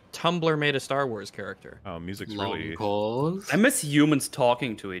looks like Tumblr made a Star Wars character. Oh, music's Long really... pause. I miss humans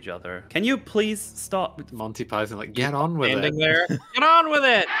talking to each other. Can you please stop? Monty Python, like, get on with Standing it. there. Get on with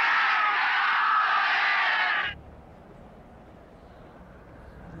it.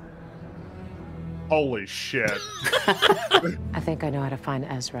 Holy shit. I think I know how to find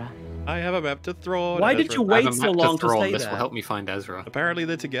Ezra. I have a map to throw. Why did you wait so long to say This that? will help me find Ezra. Apparently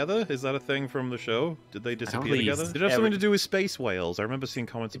they're together. Is that a thing from the show? Did they disappear together? Did it have something to do with space whales? I remember seeing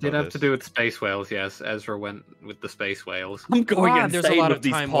comments It about did have this. to do with space whales, yes. Ezra went with the space whales. I'm going God, insane there's a lot with of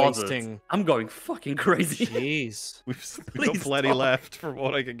these time pauses. wasting. I'm going fucking crazy. Jeez. We've got Please plenty stop. left from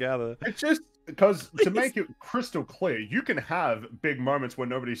what I can gather. It's just because to make it crystal clear, you can have big moments where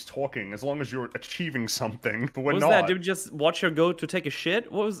nobody's talking as long as you're achieving something, but we're What was not. that? Did we just watch her go to take a shit?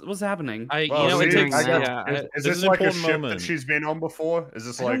 What's happening? Well, it see, takes. I guess- Yeah, is this this is an like a important ship moment. that she's been on before? Is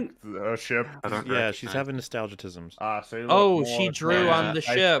this I like a ship? Yeah, she's having nostalgiatisms. So Oh, she drew on the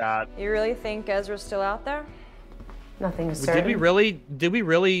ship. You really think Ezra's still out there? Nothing is Did certain. we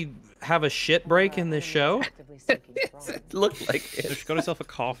really have a shit break in this show? It looked like So it. she got herself a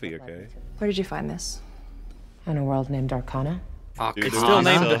coffee, okay? Where did you find this? In a world named Arcana. It's still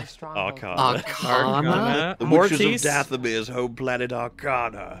named Arcana. Arcana. The Witches Mortis. of Dathomir's home planet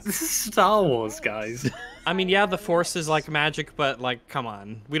Arcana. This is Star Wars, guys. I mean, yeah, the Force is like magic, but like, come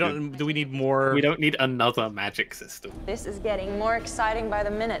on. We don't. Do we need more? We don't need another magic system. This is getting more exciting by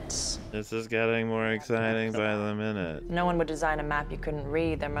the minute. This is getting more exciting by the minute. No one would design a map you couldn't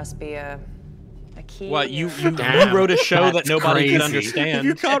read. There must be a key. What you or- Damn, wrote a show that that's nobody could crazy. understand. If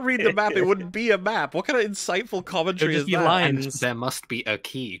you can't read the map, it wouldn't be a map. What kind of insightful commentary It'd is just be that? lines. And there must be a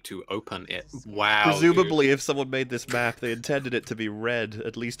key to open it. Wow. Presumably, if someone made this map, they intended it to be read,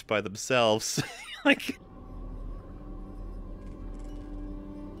 at least by themselves. Like,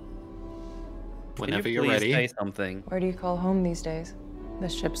 Whenever Can you you're please ready. say something. Where do you call home these days?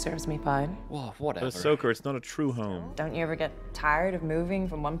 This ship serves me fine. Whoa, whatever. Ahsoka, it's not a true home. Don't you ever get tired of moving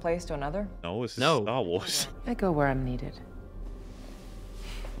from one place to another? No, it's No. Star Wars. I go where I'm needed.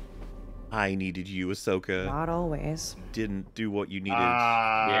 I needed you, Ahsoka. Not always. Didn't do what you needed.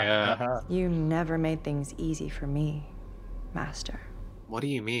 Yeah. You never made things easy for me, Master. What do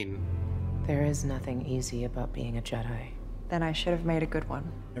you mean? There is nothing easy about being a Jedi. Then I should have made a good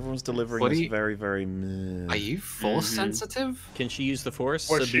one. Everyone's delivering What do this you- very, very meh. Are you force sensitive? Can she use the Force?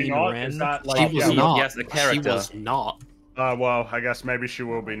 Was she Sabine not? Wren? Is that She like was not. yes, a She character. was not. well, I guess maybe she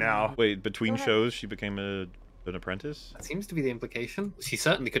will be now. Wait, between shows, she became an apprentice? That seems to be the implication. She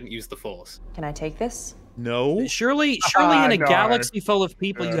certainly couldn't use the force. Can I take this? No. Surely in a no. galaxy full of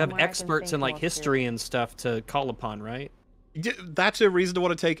people, you Yeah. have Somewhere I can experts think in like more history and stuff to call upon, right? That's a reason to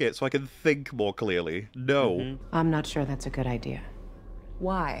want to take it, so I can think more clearly. No. I'm not sure that's a good idea.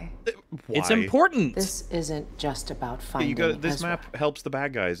 Why? Why? It's important. This isn't just about Yeah, finding you got this Ezra. map helps the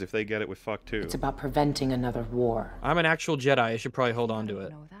bad guys if they get it with fuck too. It's about preventing another war. I'm an actual Jedi. I should probably hold on to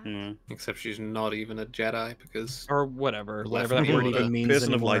it. Except she's not even a Jedi because. Or whatever. Left Whatever that word field. even means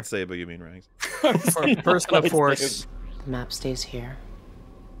Person anymore. of lightsaber, you mean, right? Person of Force. The map stays here.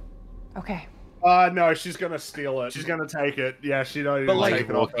 Okay. No, she's gonna steal it. She's gonna take it. Yeah, she don't But even like, take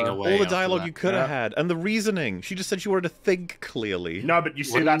it off walking her. away all the after dialogue that. you could have Yeah. had, and the reasoning. She just said she wanted to think clearly. No, but you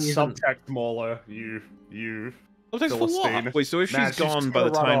see What do that you even- subtext, Mauler. You. Well, thanks for Philistine. what? Wait, so if Man, she's she's gone just by the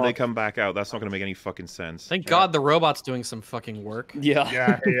gonna run time they off. come back out, that's not going to make any fucking sense. Thank God the robot's doing some fucking work. Yeah.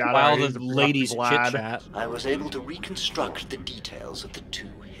 Yeah, yeah. While he's the a ladies chit productive lad. chat. I was able to reconstruct the details of the two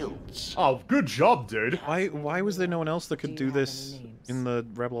hilts. Oh, good job, dude. Why was there no one else that could do this in the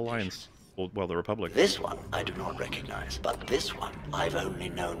Rebel Alliance? Well, the Republic. This one I do not recognize, but this one I've only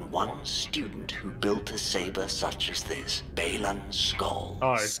known one student who built a saber such as this, Balin Skull.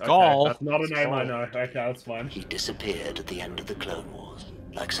 Oh, Skull? Okay. That's not a name I know. Okay, that's fine. He disappeared at the end of the Clone Wars,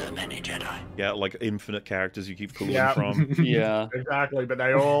 like so many Jedi. Yeah, like infinite characters you keep pulling Yeah. from. Yeah. Exactly, but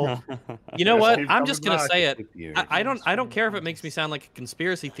they all. You know Just what? keep I'm just coming gonna back. say it. I don't care if it makes me sound like a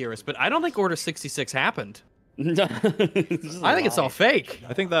conspiracy theorist, but I don't think Order 66 happened. I think it's all fake.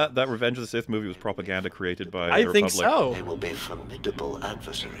 I think that Revenge of the Sith movie was propaganda created by I the think Republic. so. They will be formidable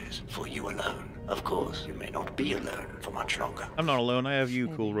adversaries for you alone. Of course, you may not be alone for much longer. I'm not alone. I have you,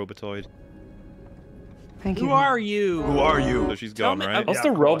 cool Robotoid. Thank you. Who are you? Who are you? So she's Tell gone, me- right? Was Yeah, the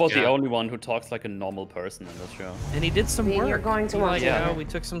of course, robot the yeah. only one who talks like a normal person in this show? And he did some Sabine, work. you're going to He, want like, to- you know, we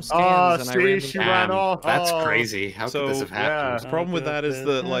took some scans Oh, and I see, ran she them ran down. off. That's Oh. crazy. How So, could this have happened? The problem with that is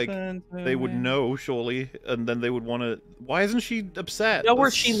that, like, they would know, surely, and then they would want to... Why isn't she upset? Know where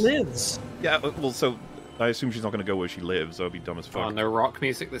she lives. Yeah, well, so... I assume she's not going to go where she lives. That would be dumb as fuck. Oh, no rock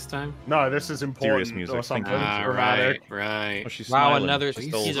music this time? No, this is important. Serious music. Or something Ah, dramatic. right. Oh, she's Wow, smiling. another. She's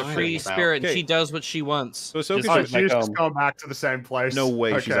She's a smiling free about? spirit, and Okay. she does what she wants. So Ahsoka's Oh, just she's just going back to the same place. no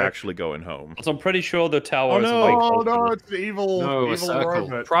way she's Okay. actually going home. So I'm pretty sure the tower is no. way Oh closer. no, it's the evil, No, a evil circle.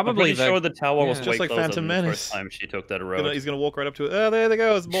 robot. I'm Probably pretty sure the tower was yeah. way Just like closer Phantom than the Menace. first time she took that road. He's gonna walk right up to it. Oh, there they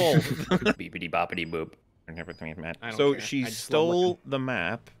go. It's ball. Beepity boppity boop. I don't So care. she I just love stole the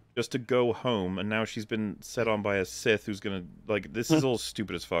map just to go home, and now she's been set on by a Sith who's gonna like. This is all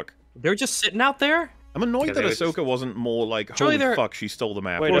stupid as fuck. They're just sitting out there. I'm annoyed Yeah, that they were Ahsoka wasn't more like, Surely holy they're- fuck, she stole the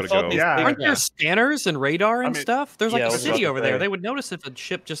map. Wait, We I gotta thought go. these Yeah. things- Aren't there scanners and radar and mean, stuff? There's like yeah, I a was city about over to there. say. They would notice if a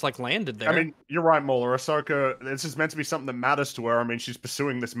ship just like landed there. I mean, you're right, Muller. Ahsoka, this is meant to be something that matters to her. I mean, she's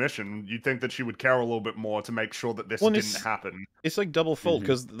pursuing this mission. You'd think that she would care a little bit more to make sure that this Well, didn't it's- happen. It's like double fault Mhm.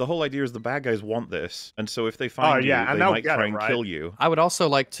 because the whole idea is the bad guys want this, and so if they find yeah, you, and they they'll might get try it, and right? kill you. I would also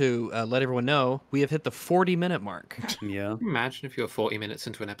like to let everyone know we have hit the 40-minute mark. Yeah. Imagine if you were 40 minutes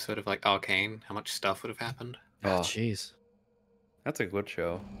into an episode of like Arcane, how much stuff would have happened. Oh, Oh, jeez. that's a good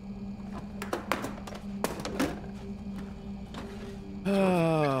show.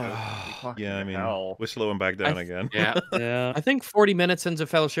 Yeah, I mean, hell. we're slowing back down again. Yeah. Yeah. I think 40 minutes into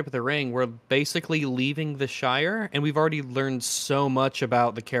Fellowship of the Ring, we're basically leaving the Shire, and we've already learned so much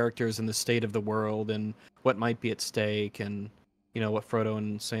about the characters and the state of the world and what might be at stake, and you know what Frodo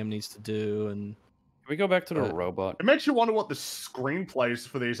and Sam needs to do, and Can we go back to the robot? It makes you wonder what the screenplays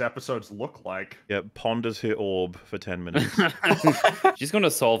for these episodes look like. Yeah, ponders her orb for 10 minutes. She's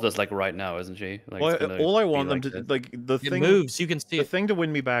gonna solve this like right now, isn't she? Like, Well, it's gonna all I be want them like to this. like the it thing. moves. You can see The it. thing to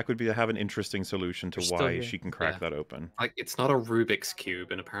win me back would be to have an interesting solution to You're still why here. she can crack that open. Like, it's not a Rubik's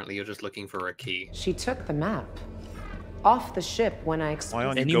Cube, and apparently you're just looking for a key. She took the map off the ship when I Why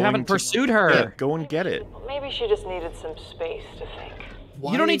aren't And you you going haven't to- pursued her. Yeah, go and get it. Maybe she just needed some space to think.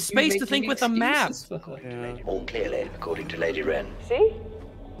 You don't need space to think with a map. All clearly, according to Lady Wren. See?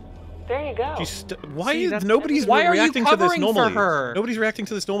 There you go. Why See, is that's- nobody's why are you reacting to this covering for normally? her? Nobody's reacting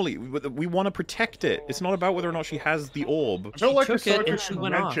to this normally. We want to protect it. It's not about whether or not she has the orb. I feel like took it Ahsoka and she should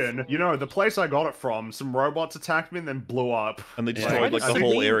went off. mention, you know, the place I got it from, some robots attacked me and then blew up. And they Like, destroyed like I the think-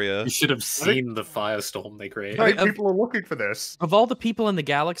 whole area. You should have seen the firestorm they created. I think Right, people are looking for this. Of all the people in the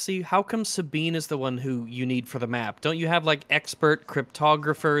galaxy, how come Sabine is the one who you need for the map? Don't you have like expert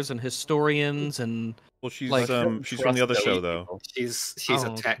cryptographers and historians and Well, she's like she's from the other show though. She's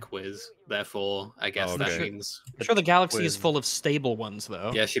Oh. a tech whiz, therefore I guess Oh, that okay. means. I'm sure the galaxy is With- full of stable ones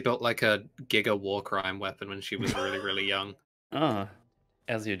though. Yeah, she built like a giga war crime weapon when she was really, really young. Ah,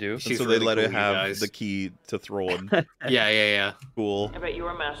 as you do. And She's so they really let her cool, you have guys. the key to Thrawn. Yeah. Cool. I bet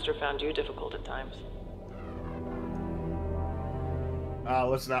your master found you difficult at times.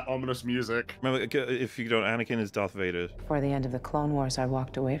 Listen to that ominous music. Remember, if you don't, Anakin is Darth Vader. Before the end of the Clone Wars, I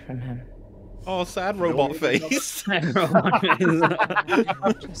walked away from him. Oh, sad robot face.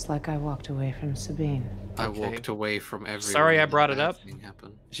 Just like I walked away from Sabine. I walked away from everyone. Sorry I brought it up.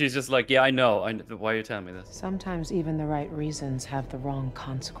 Happened. She's just like, yeah, I know. Why are you telling me this? Sometimes even the right reasons have the wrong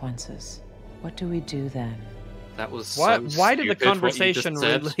consequences. What do we do then? That was What? so Why did the stupid what you just conversation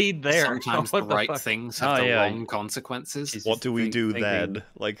said. lead there? Sometimes the What the right fuck? things have the yeah. wrong consequences. What do we do then?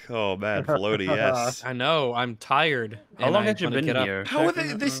 Like, oh man, Filoni, yes. I know. I'm tired. How and long I had you wanna been get up. here? How are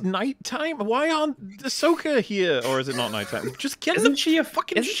they this nighttime? Why aren't Ahsoka here? Or is it not nighttime? Just get Isn't the she a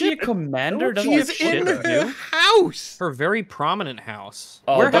fucking Isn't she a ship. commander? Doesn't She's have shit in to her do? house. Her very prominent house.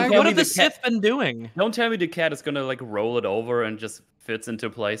 Oh, Where don't have, tell what me have the the cat- Sith been doing? Don't tell me the cat is gonna like roll it over and just fits into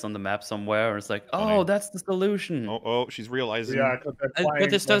place on the map somewhere. And it's like, oh, that's the solution. Oh, she's realizing. Yeah, 'cause they're But playing-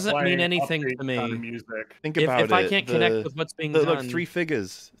 this they're doesn't mean playing anything upbeat to me. kind of music. Think If- about if it. I can't connect with what's being look, done. 3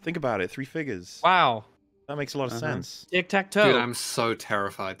 figures. Think about it. 3 figures. Wow. That makes a lot of sense. Tic-tac-toe. Dude, I'm so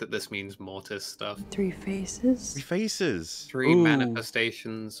terrified that this means Mortis stuff. 3 faces? 3 faces. 3 Ooh.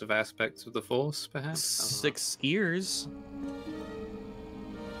 manifestations of aspects of the Force, perhaps? 6 ears.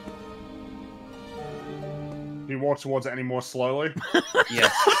 Do you walk towards it any more slowly?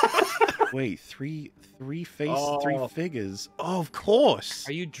 Yes. Wait, three faces, Oh. 3 figures. Oh, of course.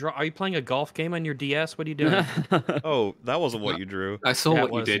 Are you playing a golf game on your DS? What are you doing? Oh, that wasn't what you drew. I saw That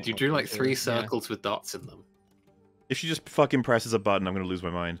what you was did. You what drew I like drew, 3 yeah. circles with dots in them. If she just fucking presses a button, I'm gonna lose my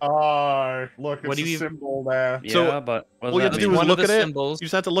mind. Oh, look, it's What do a you- symbol there. Yeah, So, but what All you does have to that do mean? is One of look the at it. symbols. You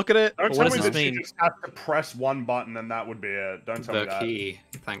just have to look at it. Don't But tell what me does that this you mean? just have to press one button and that would be it. Don't tell me The that. key.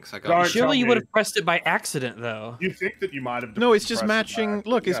 Thanks, I got Don't it. Surely you tell would me. have pressed it by accident, though. You think that you might have. No, it's just pressed it matching. back.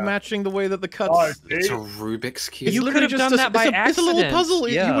 Look, it's Yeah. matching the way that the cuts. Oh, It's see? a Rubik's Cube. You could have done that by It's a little accident. puzzle.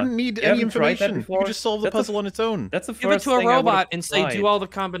 You Yeah. wouldn't need You any haven't tried that information. You before? could just solve the That's a- puzzle on its own. That's the Give it first to a thing I would've robot and say, tried. do all the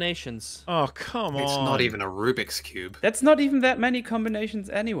combinations. Oh, come on. It's not even a Rubik's Cube. YouTube. That's not even that many combinations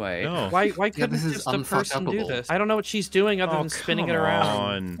anyway. No. Why couldn't this is just a person do unfuckable. this? I don't know what she's doing other than spinning it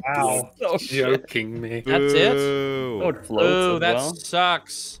around. Wow. So Joking me. That's it? Oh, it floats Oh, as that well.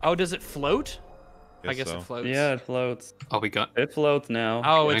 sucks. Oh, does it float? I guess so. it floats. Yeah, it floats. Oh, we got. It floats now.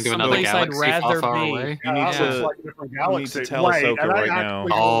 Oh, Can I it's do another someplace I'd galaxy far, rather far be. away? You need That to, looks like a different you galaxy. need to tell Wait, Ahsoka and I right now. actually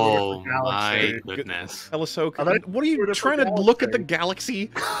go to a Oh different my galaxy. goodness. Tell Ahsoka. Are they What are you two trying different to look at the galaxies?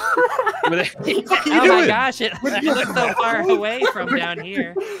 galaxy? Oh my gosh, it looks so far away from down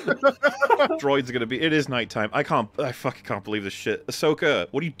here. Droid's gonna be. It is nighttime. I fucking can't believe this shit. Ahsoka,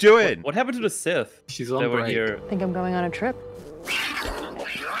 what are you doing? What happened to the Sith? She's on They were break. here. I think I'm going on a trip.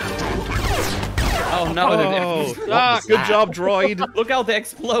 Oh no! Oh, good job, droid. Look how they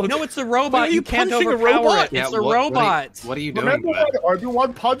explode. No, it's a robot. Why are you can't punching a overpower robot? it. Yeah, It's a robot. What are you doing? Remember Matt? when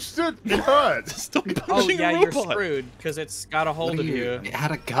Obi-Wan punched it? It hurt. Stop Oh punching yeah, a you're robot. screwed because it's got a hold of you. It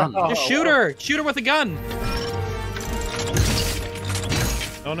had a gun. Just shoot her. Shoot her with a gun.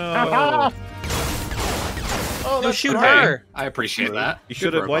 Oh no. Oh, No, that's shoot great. her. I appreciate that. You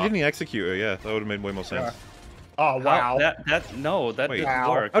should have. Good Why robot. didn't he execute her? Yeah, that would have made way more sense. Oh, wow. That Wait. didn't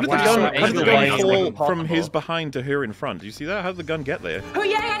work. How did the Wow. gun? So How did the anyway, gun it's fall like from his impossible. behind to her in front? Did you see that? How did the gun get there? Oh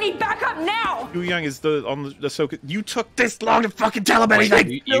yeah, I need backup now! Yu Yang is on the Ahsoka. You took this long to fucking tell him Wait,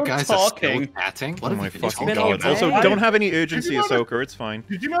 anything. you guys are still talking. chatting? Oh my fucking been god! all Also, day. don't have any urgency, Did you notice- Ahsoka. It's fine.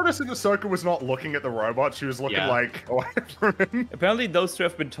 Did you notice that Ahsoka was not looking at the robot? She was looking Yeah. like away from him. Apparently, those two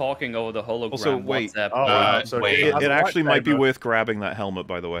have been talking over the hologram. Also, wait. WhatsApp. Oh, wow. So wait. she It, has it a actually might be lightsaber. worth grabbing that helmet,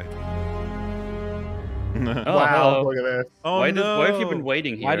 by the way. Oh, Wow, hello. look at this. Oh why no! have you been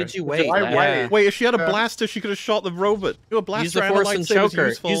waiting here? Why did you wait? I waited. Wait, if she had a blaster, she could have shot the robot. A blaster Use the and a force and lightsaber choke is her.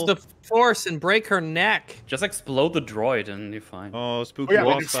 useful. Use the force and break her neck. Just explode the droid and you're fine. Oh, spooky yeah,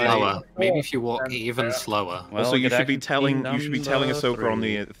 walk we can fast. Slower. Maybe if you walk even slower. Well, Also, you get should be action telling scene Ahsoka number on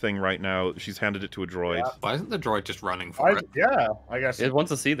the 3. thing right now. She's handed it to a droid. Why isn't the droid just running for it? Yeah, I guess. It wants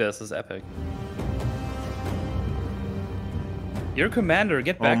to see this. It's epic. You're a commander.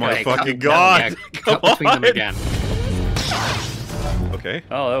 Get back. Oh my up. fucking god! Yeah, cut between them again. Okay.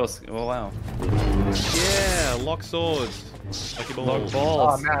 Oh, that was. Oh wow. Yeah, lock swords. Lucky balls. Lock Oh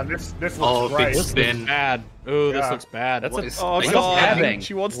balls. man, this looks Oh, big great. spin. Bad. Oh, this Yeah. looks bad. That's What a. is- Oh What is god! happening?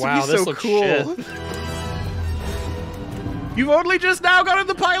 She wants Wow, to be this so looks cool. shit. You've only just now got in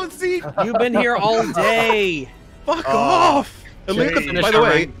the pilot seat. You've been here all day. Fuck off! Alert the, Jeez. by the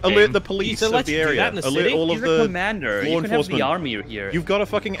way, Game. alert the police They of let the you do area. that in the Alert city? all He's of a the commander. law You can have the enforcement. army here. You've got a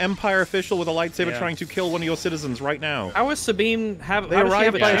fucking Empire official with a lightsaber Yeah. trying to kill one of your citizens right now. How is Sabine They how does she have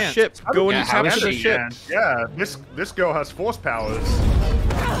arrived a by a chance? ship. Go and Yeah, how capture is the she, ship. Man, yeah, this girl has force powers.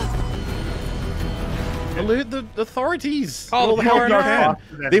 Alert the authorities. Call All the the help you coroner. can.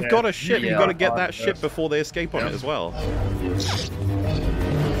 Faster than They've this. got a ship. You've got to get Yeah. that ship before they escape on it as well.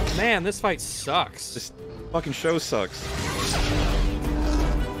 Man, this fight sucks. This fucking show sucks.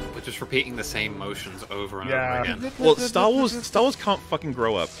 We're just repeating the same motions over and Yeah. over again. Well, Star Wars can't fucking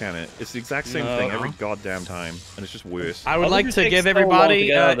grow up, can it? It's the exact same No. thing every goddamn time, and it's just worse. I would How did like you to take give so long to everybody,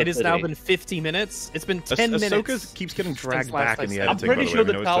 get out of it the has now city? been 50 minutes. It's been 10 minutes. Ahsoka keeps getting dragged since last back I in the said. I'm editing. pretty by the sure way.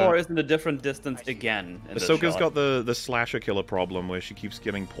 the Have you noticed tower that? is in a different distance again. In this Ahsoka's shot. got the slasher killer problem where she keeps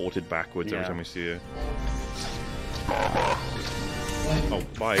getting ported backwards every Yeah. time we see her. Oh,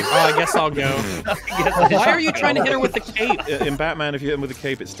 bye. Oh, I guess I'll go. Why are you trying to hit her with the cape? In Batman, if you hit him with a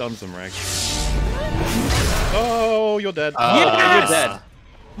cape, it stuns him, Reg. Oh, you're dead. Yes! You're dead.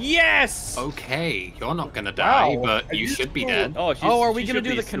 Yes! Okay, you're not gonna die, Wow. but you should be dead. Oh, Oh, are we she gonna should do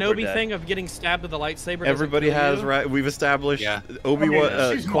be the super Kenobi dead. thing of getting stabbed with a lightsaber? Does it Everybody kill has, you? right? We've established Yeah. Obi-Wan, I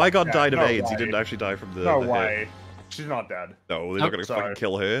mean, she's not Qui-Gon dead. died of No AIDS. He way. didn't actually die from the No the hit. way. She's not dead. No, they're not gonna Sorry. fucking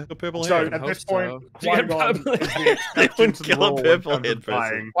kill her. The purple So hair. at this hope point, so. Qui-Gon is the They exception wouldn't to the kill a rule in purple terms head of person.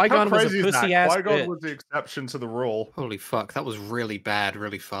 dying. Qui-Gon How was a crazy is that? pussy-ass Qui-Gon bitch. was the exception to the rule. Holy fuck, that was really bad,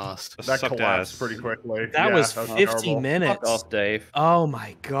 really fast. That Sucked collapsed ass. pretty quickly. That Yeah, was that 50 terrible. minutes. Fuck off, Dave. Oh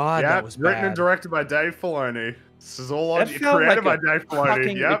my god, Yeah, that was written and bad. directed by Dave Filoni. This is all That on felt created like by a Dave Filoni.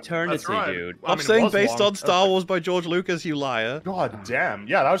 fucking Yep, eternity, that's right. dude. I I'm mean, it saying was based long. on Star Wars by George Lucas, you liar. God damn.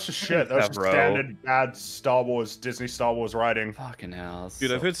 Yeah, that was just shit. That was just Favreau. standard bad Star Wars, Disney Star Wars writing. Fucking hell. it's Dude,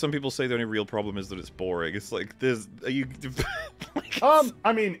 so- I've heard some people say the only real problem is that it's boring. It's like, are you...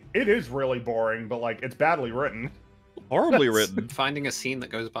 I mean, it is really boring, but like, it's badly written. Horribly written. Finding a scene that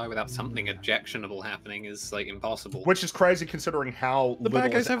goes by without something objectionable happening is like impossible. Which is crazy considering how The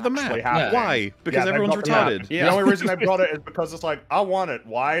bad guys have the map. Happening. Why? Because everyone's they've got the retarded. map. The only reason they've got it is because it's like, I want it.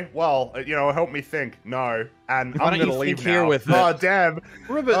 Why? Well, you know, help me think. No. And Why I'm don't gonna you leave think now. here with Oh it? damn!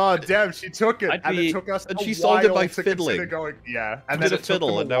 Oh damn! She took it, and it took us and a she solved it by while to consider fiddling. going. Yeah, and She then did it a took them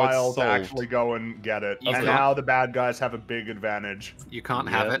fiddle, a and now it's while to solved. actually go and get it. You And can't- now the bad guys have a big advantage. You can't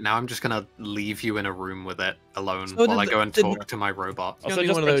have it. Now I'm just gonna leave you in a room with it alone So while I did go and the- talk to my robot. It's gonna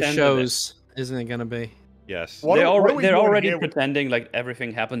be one of those shows, isn't it gonna be? Yes. What they're are we doing already here? pretending like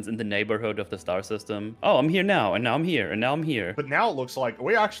everything happens in the neighborhood of the star system. Oh, I'm here now, and now I'm here, and now I'm here. But now it looks like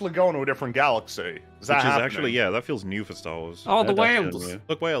we're actually going to a different galaxy. Is that Which is happening? actually, yeah, that feels new for Star Wars. Oh, the That does whales! feel new.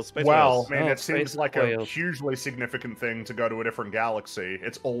 Look, whales, space Well, whales. I mean, Oh, it seems space like whales. a hugely significant thing to go to a different galaxy.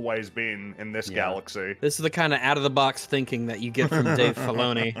 It's always been in this galaxy. This is the kind of out-of-the-box thinking that you get from Dave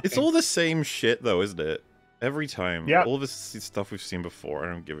Filoni. It's all the same shit, though, isn't it? Every time. Yeah. All this stuff we've seen before,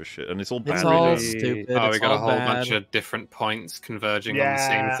 I don't give a shit. And it's all bad. It's all written. stupid. Oh, it's we got a all whole bad. bunch of different points converging on the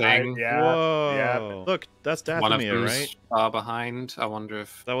same thing. Whoa. Look, that's One of Dathomir, them's right? Is far behind. I wonder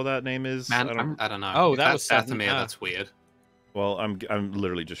if that what that name is? Man, I I don't know. Oh, If that that's was something- Dathomir. ah. That's weird. Well, I'm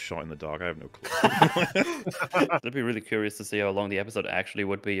literally just shot in the dark. I have no clue. I'd be really curious to see how long the episode actually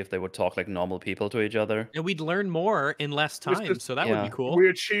would be if they would talk like normal people to each other. And we'd learn more in less time, so that would be cool. We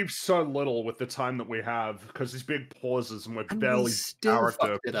achieved so little with the time that we have because these big pauses and we're And barely we still character.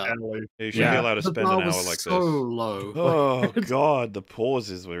 fucked it up. barely- You should be allowed to The spend bar an hour was like so this. low. Oh god, the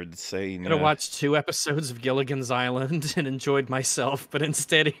pauses were insane. Could have yeah. watched 2 episodes of Gilligan's Island and enjoyed myself, but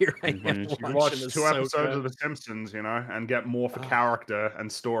instead here I am You watching watch 2 Ahsoka. episodes of The Simpsons, you know, and get more for character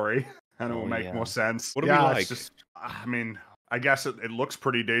and story, and it will make more sense. What do we yeah, like? It's just, I mean, I guess it looks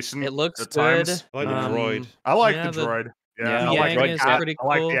pretty decent. It looks at good. times. I like the droid. I like yeah, the droid. Yeah, Yeah, I like Yang the is cat. pretty I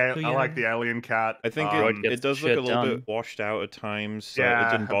like cool. the I like Yang. the alien cat. I think Droid gets it does look shit a little done. bit washed out at times. So Yeah,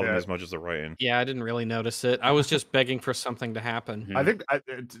 it didn't a bother me bit. as much as the writing. Yeah, I didn't really notice it. I was just begging for something to happen. I think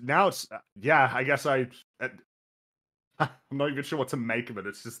now it's yeah. I guess I'm not even sure what to make of it.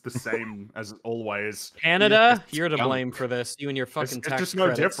 It's just the same as always. Canada, you're to blame for this. You and your fucking It's tax just no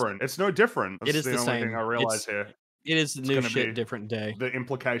credits. different. It's no different. It That's is the only same. thing I realize here. It is the It's new gonna shit, be- different day. The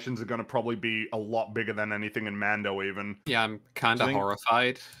implications are going to probably be a lot bigger than anything in Mando, even. Yeah, I'm kind I of think-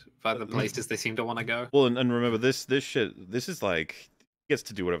 horrified by the places they seem to want to go. Well, and remember this shit. This is like he gets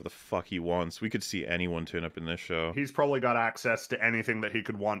to do whatever the fuck he wants. We could see anyone turn up in this show. He's probably got access to anything that he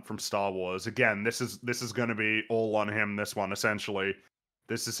could want from Star Wars. Again, this is going to be all on him. This one, essentially,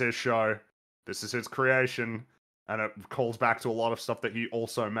 this is his show. This is his creation, and it calls back to a lot of stuff that he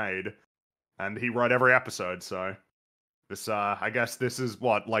also made, and he wrote every episode. So, this, I guess, this is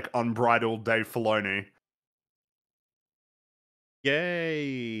what, like, unbridled Dave Filoni.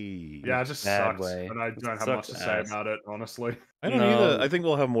 Yay! Yeah, it just Bad sucks, way. and I It don't have much sucks to say ass. about it, honestly. I don't No. either. I think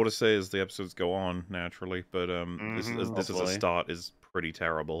we'll have more to say as the episodes go on, naturally. But this as a Hopefully. start is pretty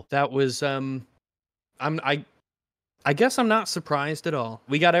terrible. That was I guess I'm not surprised at all.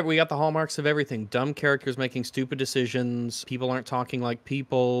 We got the hallmarks of everything. Dumb characters making stupid decisions, people aren't talking like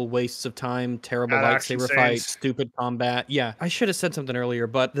people, wastes of time, terrible Bad action lightsaber scenes. fights, stupid combat. Yeah, I should have said something earlier,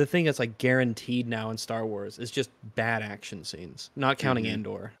 but the thing that's like guaranteed now in Star Wars is just bad action scenes. Not counting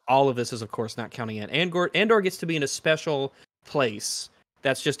Andor. All of this is of course not counting Andor. Andor gets to be in a special place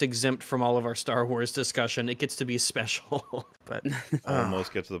that's just exempt from all of our Star Wars discussion. It gets to be special. But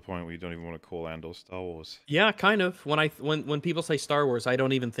Almost get to the point where you don't even want to call Andor Star Wars. yeah, kind of. When people say Star Wars, I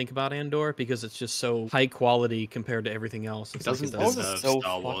don't even think about Andor because it's just so high quality compared to everything else. It It's like doesn't does. deserve so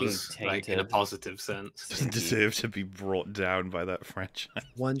Star fucking Wars, like in a tainted. positive sense. Doesn't deserve to be brought down by that franchise.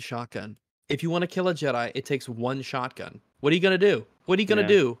 One shotgun. If you want to kill a Jedi, it takes one shotgun. What are you gonna do? What are you gonna Yeah.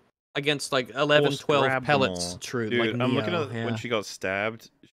 do against like 11, Or 12 scrap them pellets? all. True. Dude, like I'm looking Neo, at yeah. when she got stabbed.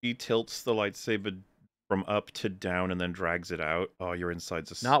 She tilts the lightsaber from up to down and then drags it out. Oh, your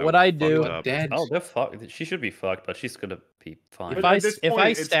insides are Not so what I do. fucked up. Dead. Oh, they're fucked. She should be fucked, but she's gonna be fine. If But I at this if point, I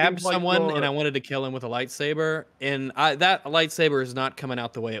it stabbed seems like someone and you're- I wanted to kill him with a lightsaber, and that lightsaber is not coming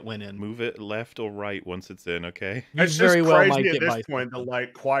out the way it went in. Move it left or right once it's in, okay? You It's very just well crazy might at get this by point that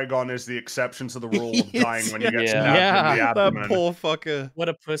like Qui-Gon is the exception to the rule of Yes. dying when you get Yeah. stabbed in the Yeah. That abdomen. poor fucker. What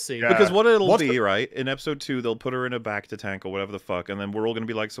a pussy. Yeah. Because what it'll What's be, the- right? In episode 2, they'll put her in a bacta tank or whatever the fuck, and then we're all gonna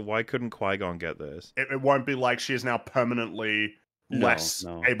be like, so why couldn't Qui-Gon get this? It won't be like she is now permanently No, less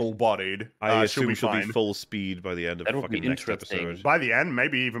no. able-bodied. I she'll assume be she'll fine. be full speed by the end of That would be fucking next interesting. episode. By the end,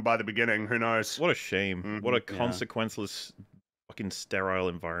 maybe even by the beginning. Who knows? What a shame. What a Yeah. consequenceless, fucking sterile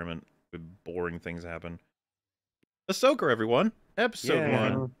environment with boring things happen. Ahsoka, everyone. Episode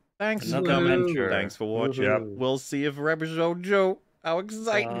Yeah. 1. Thanks for Another coming. adventure. Thanks for watching. Yep. We'll see you for episode 2. How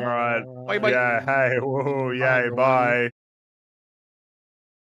exciting. All right. Bye bye. Yeah, hey, woohoo, Bye, yay, everyone. bye.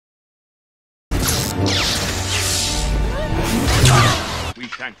 We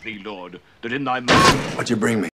thank thee, Lord, that in thy mercy... What'd you bring me?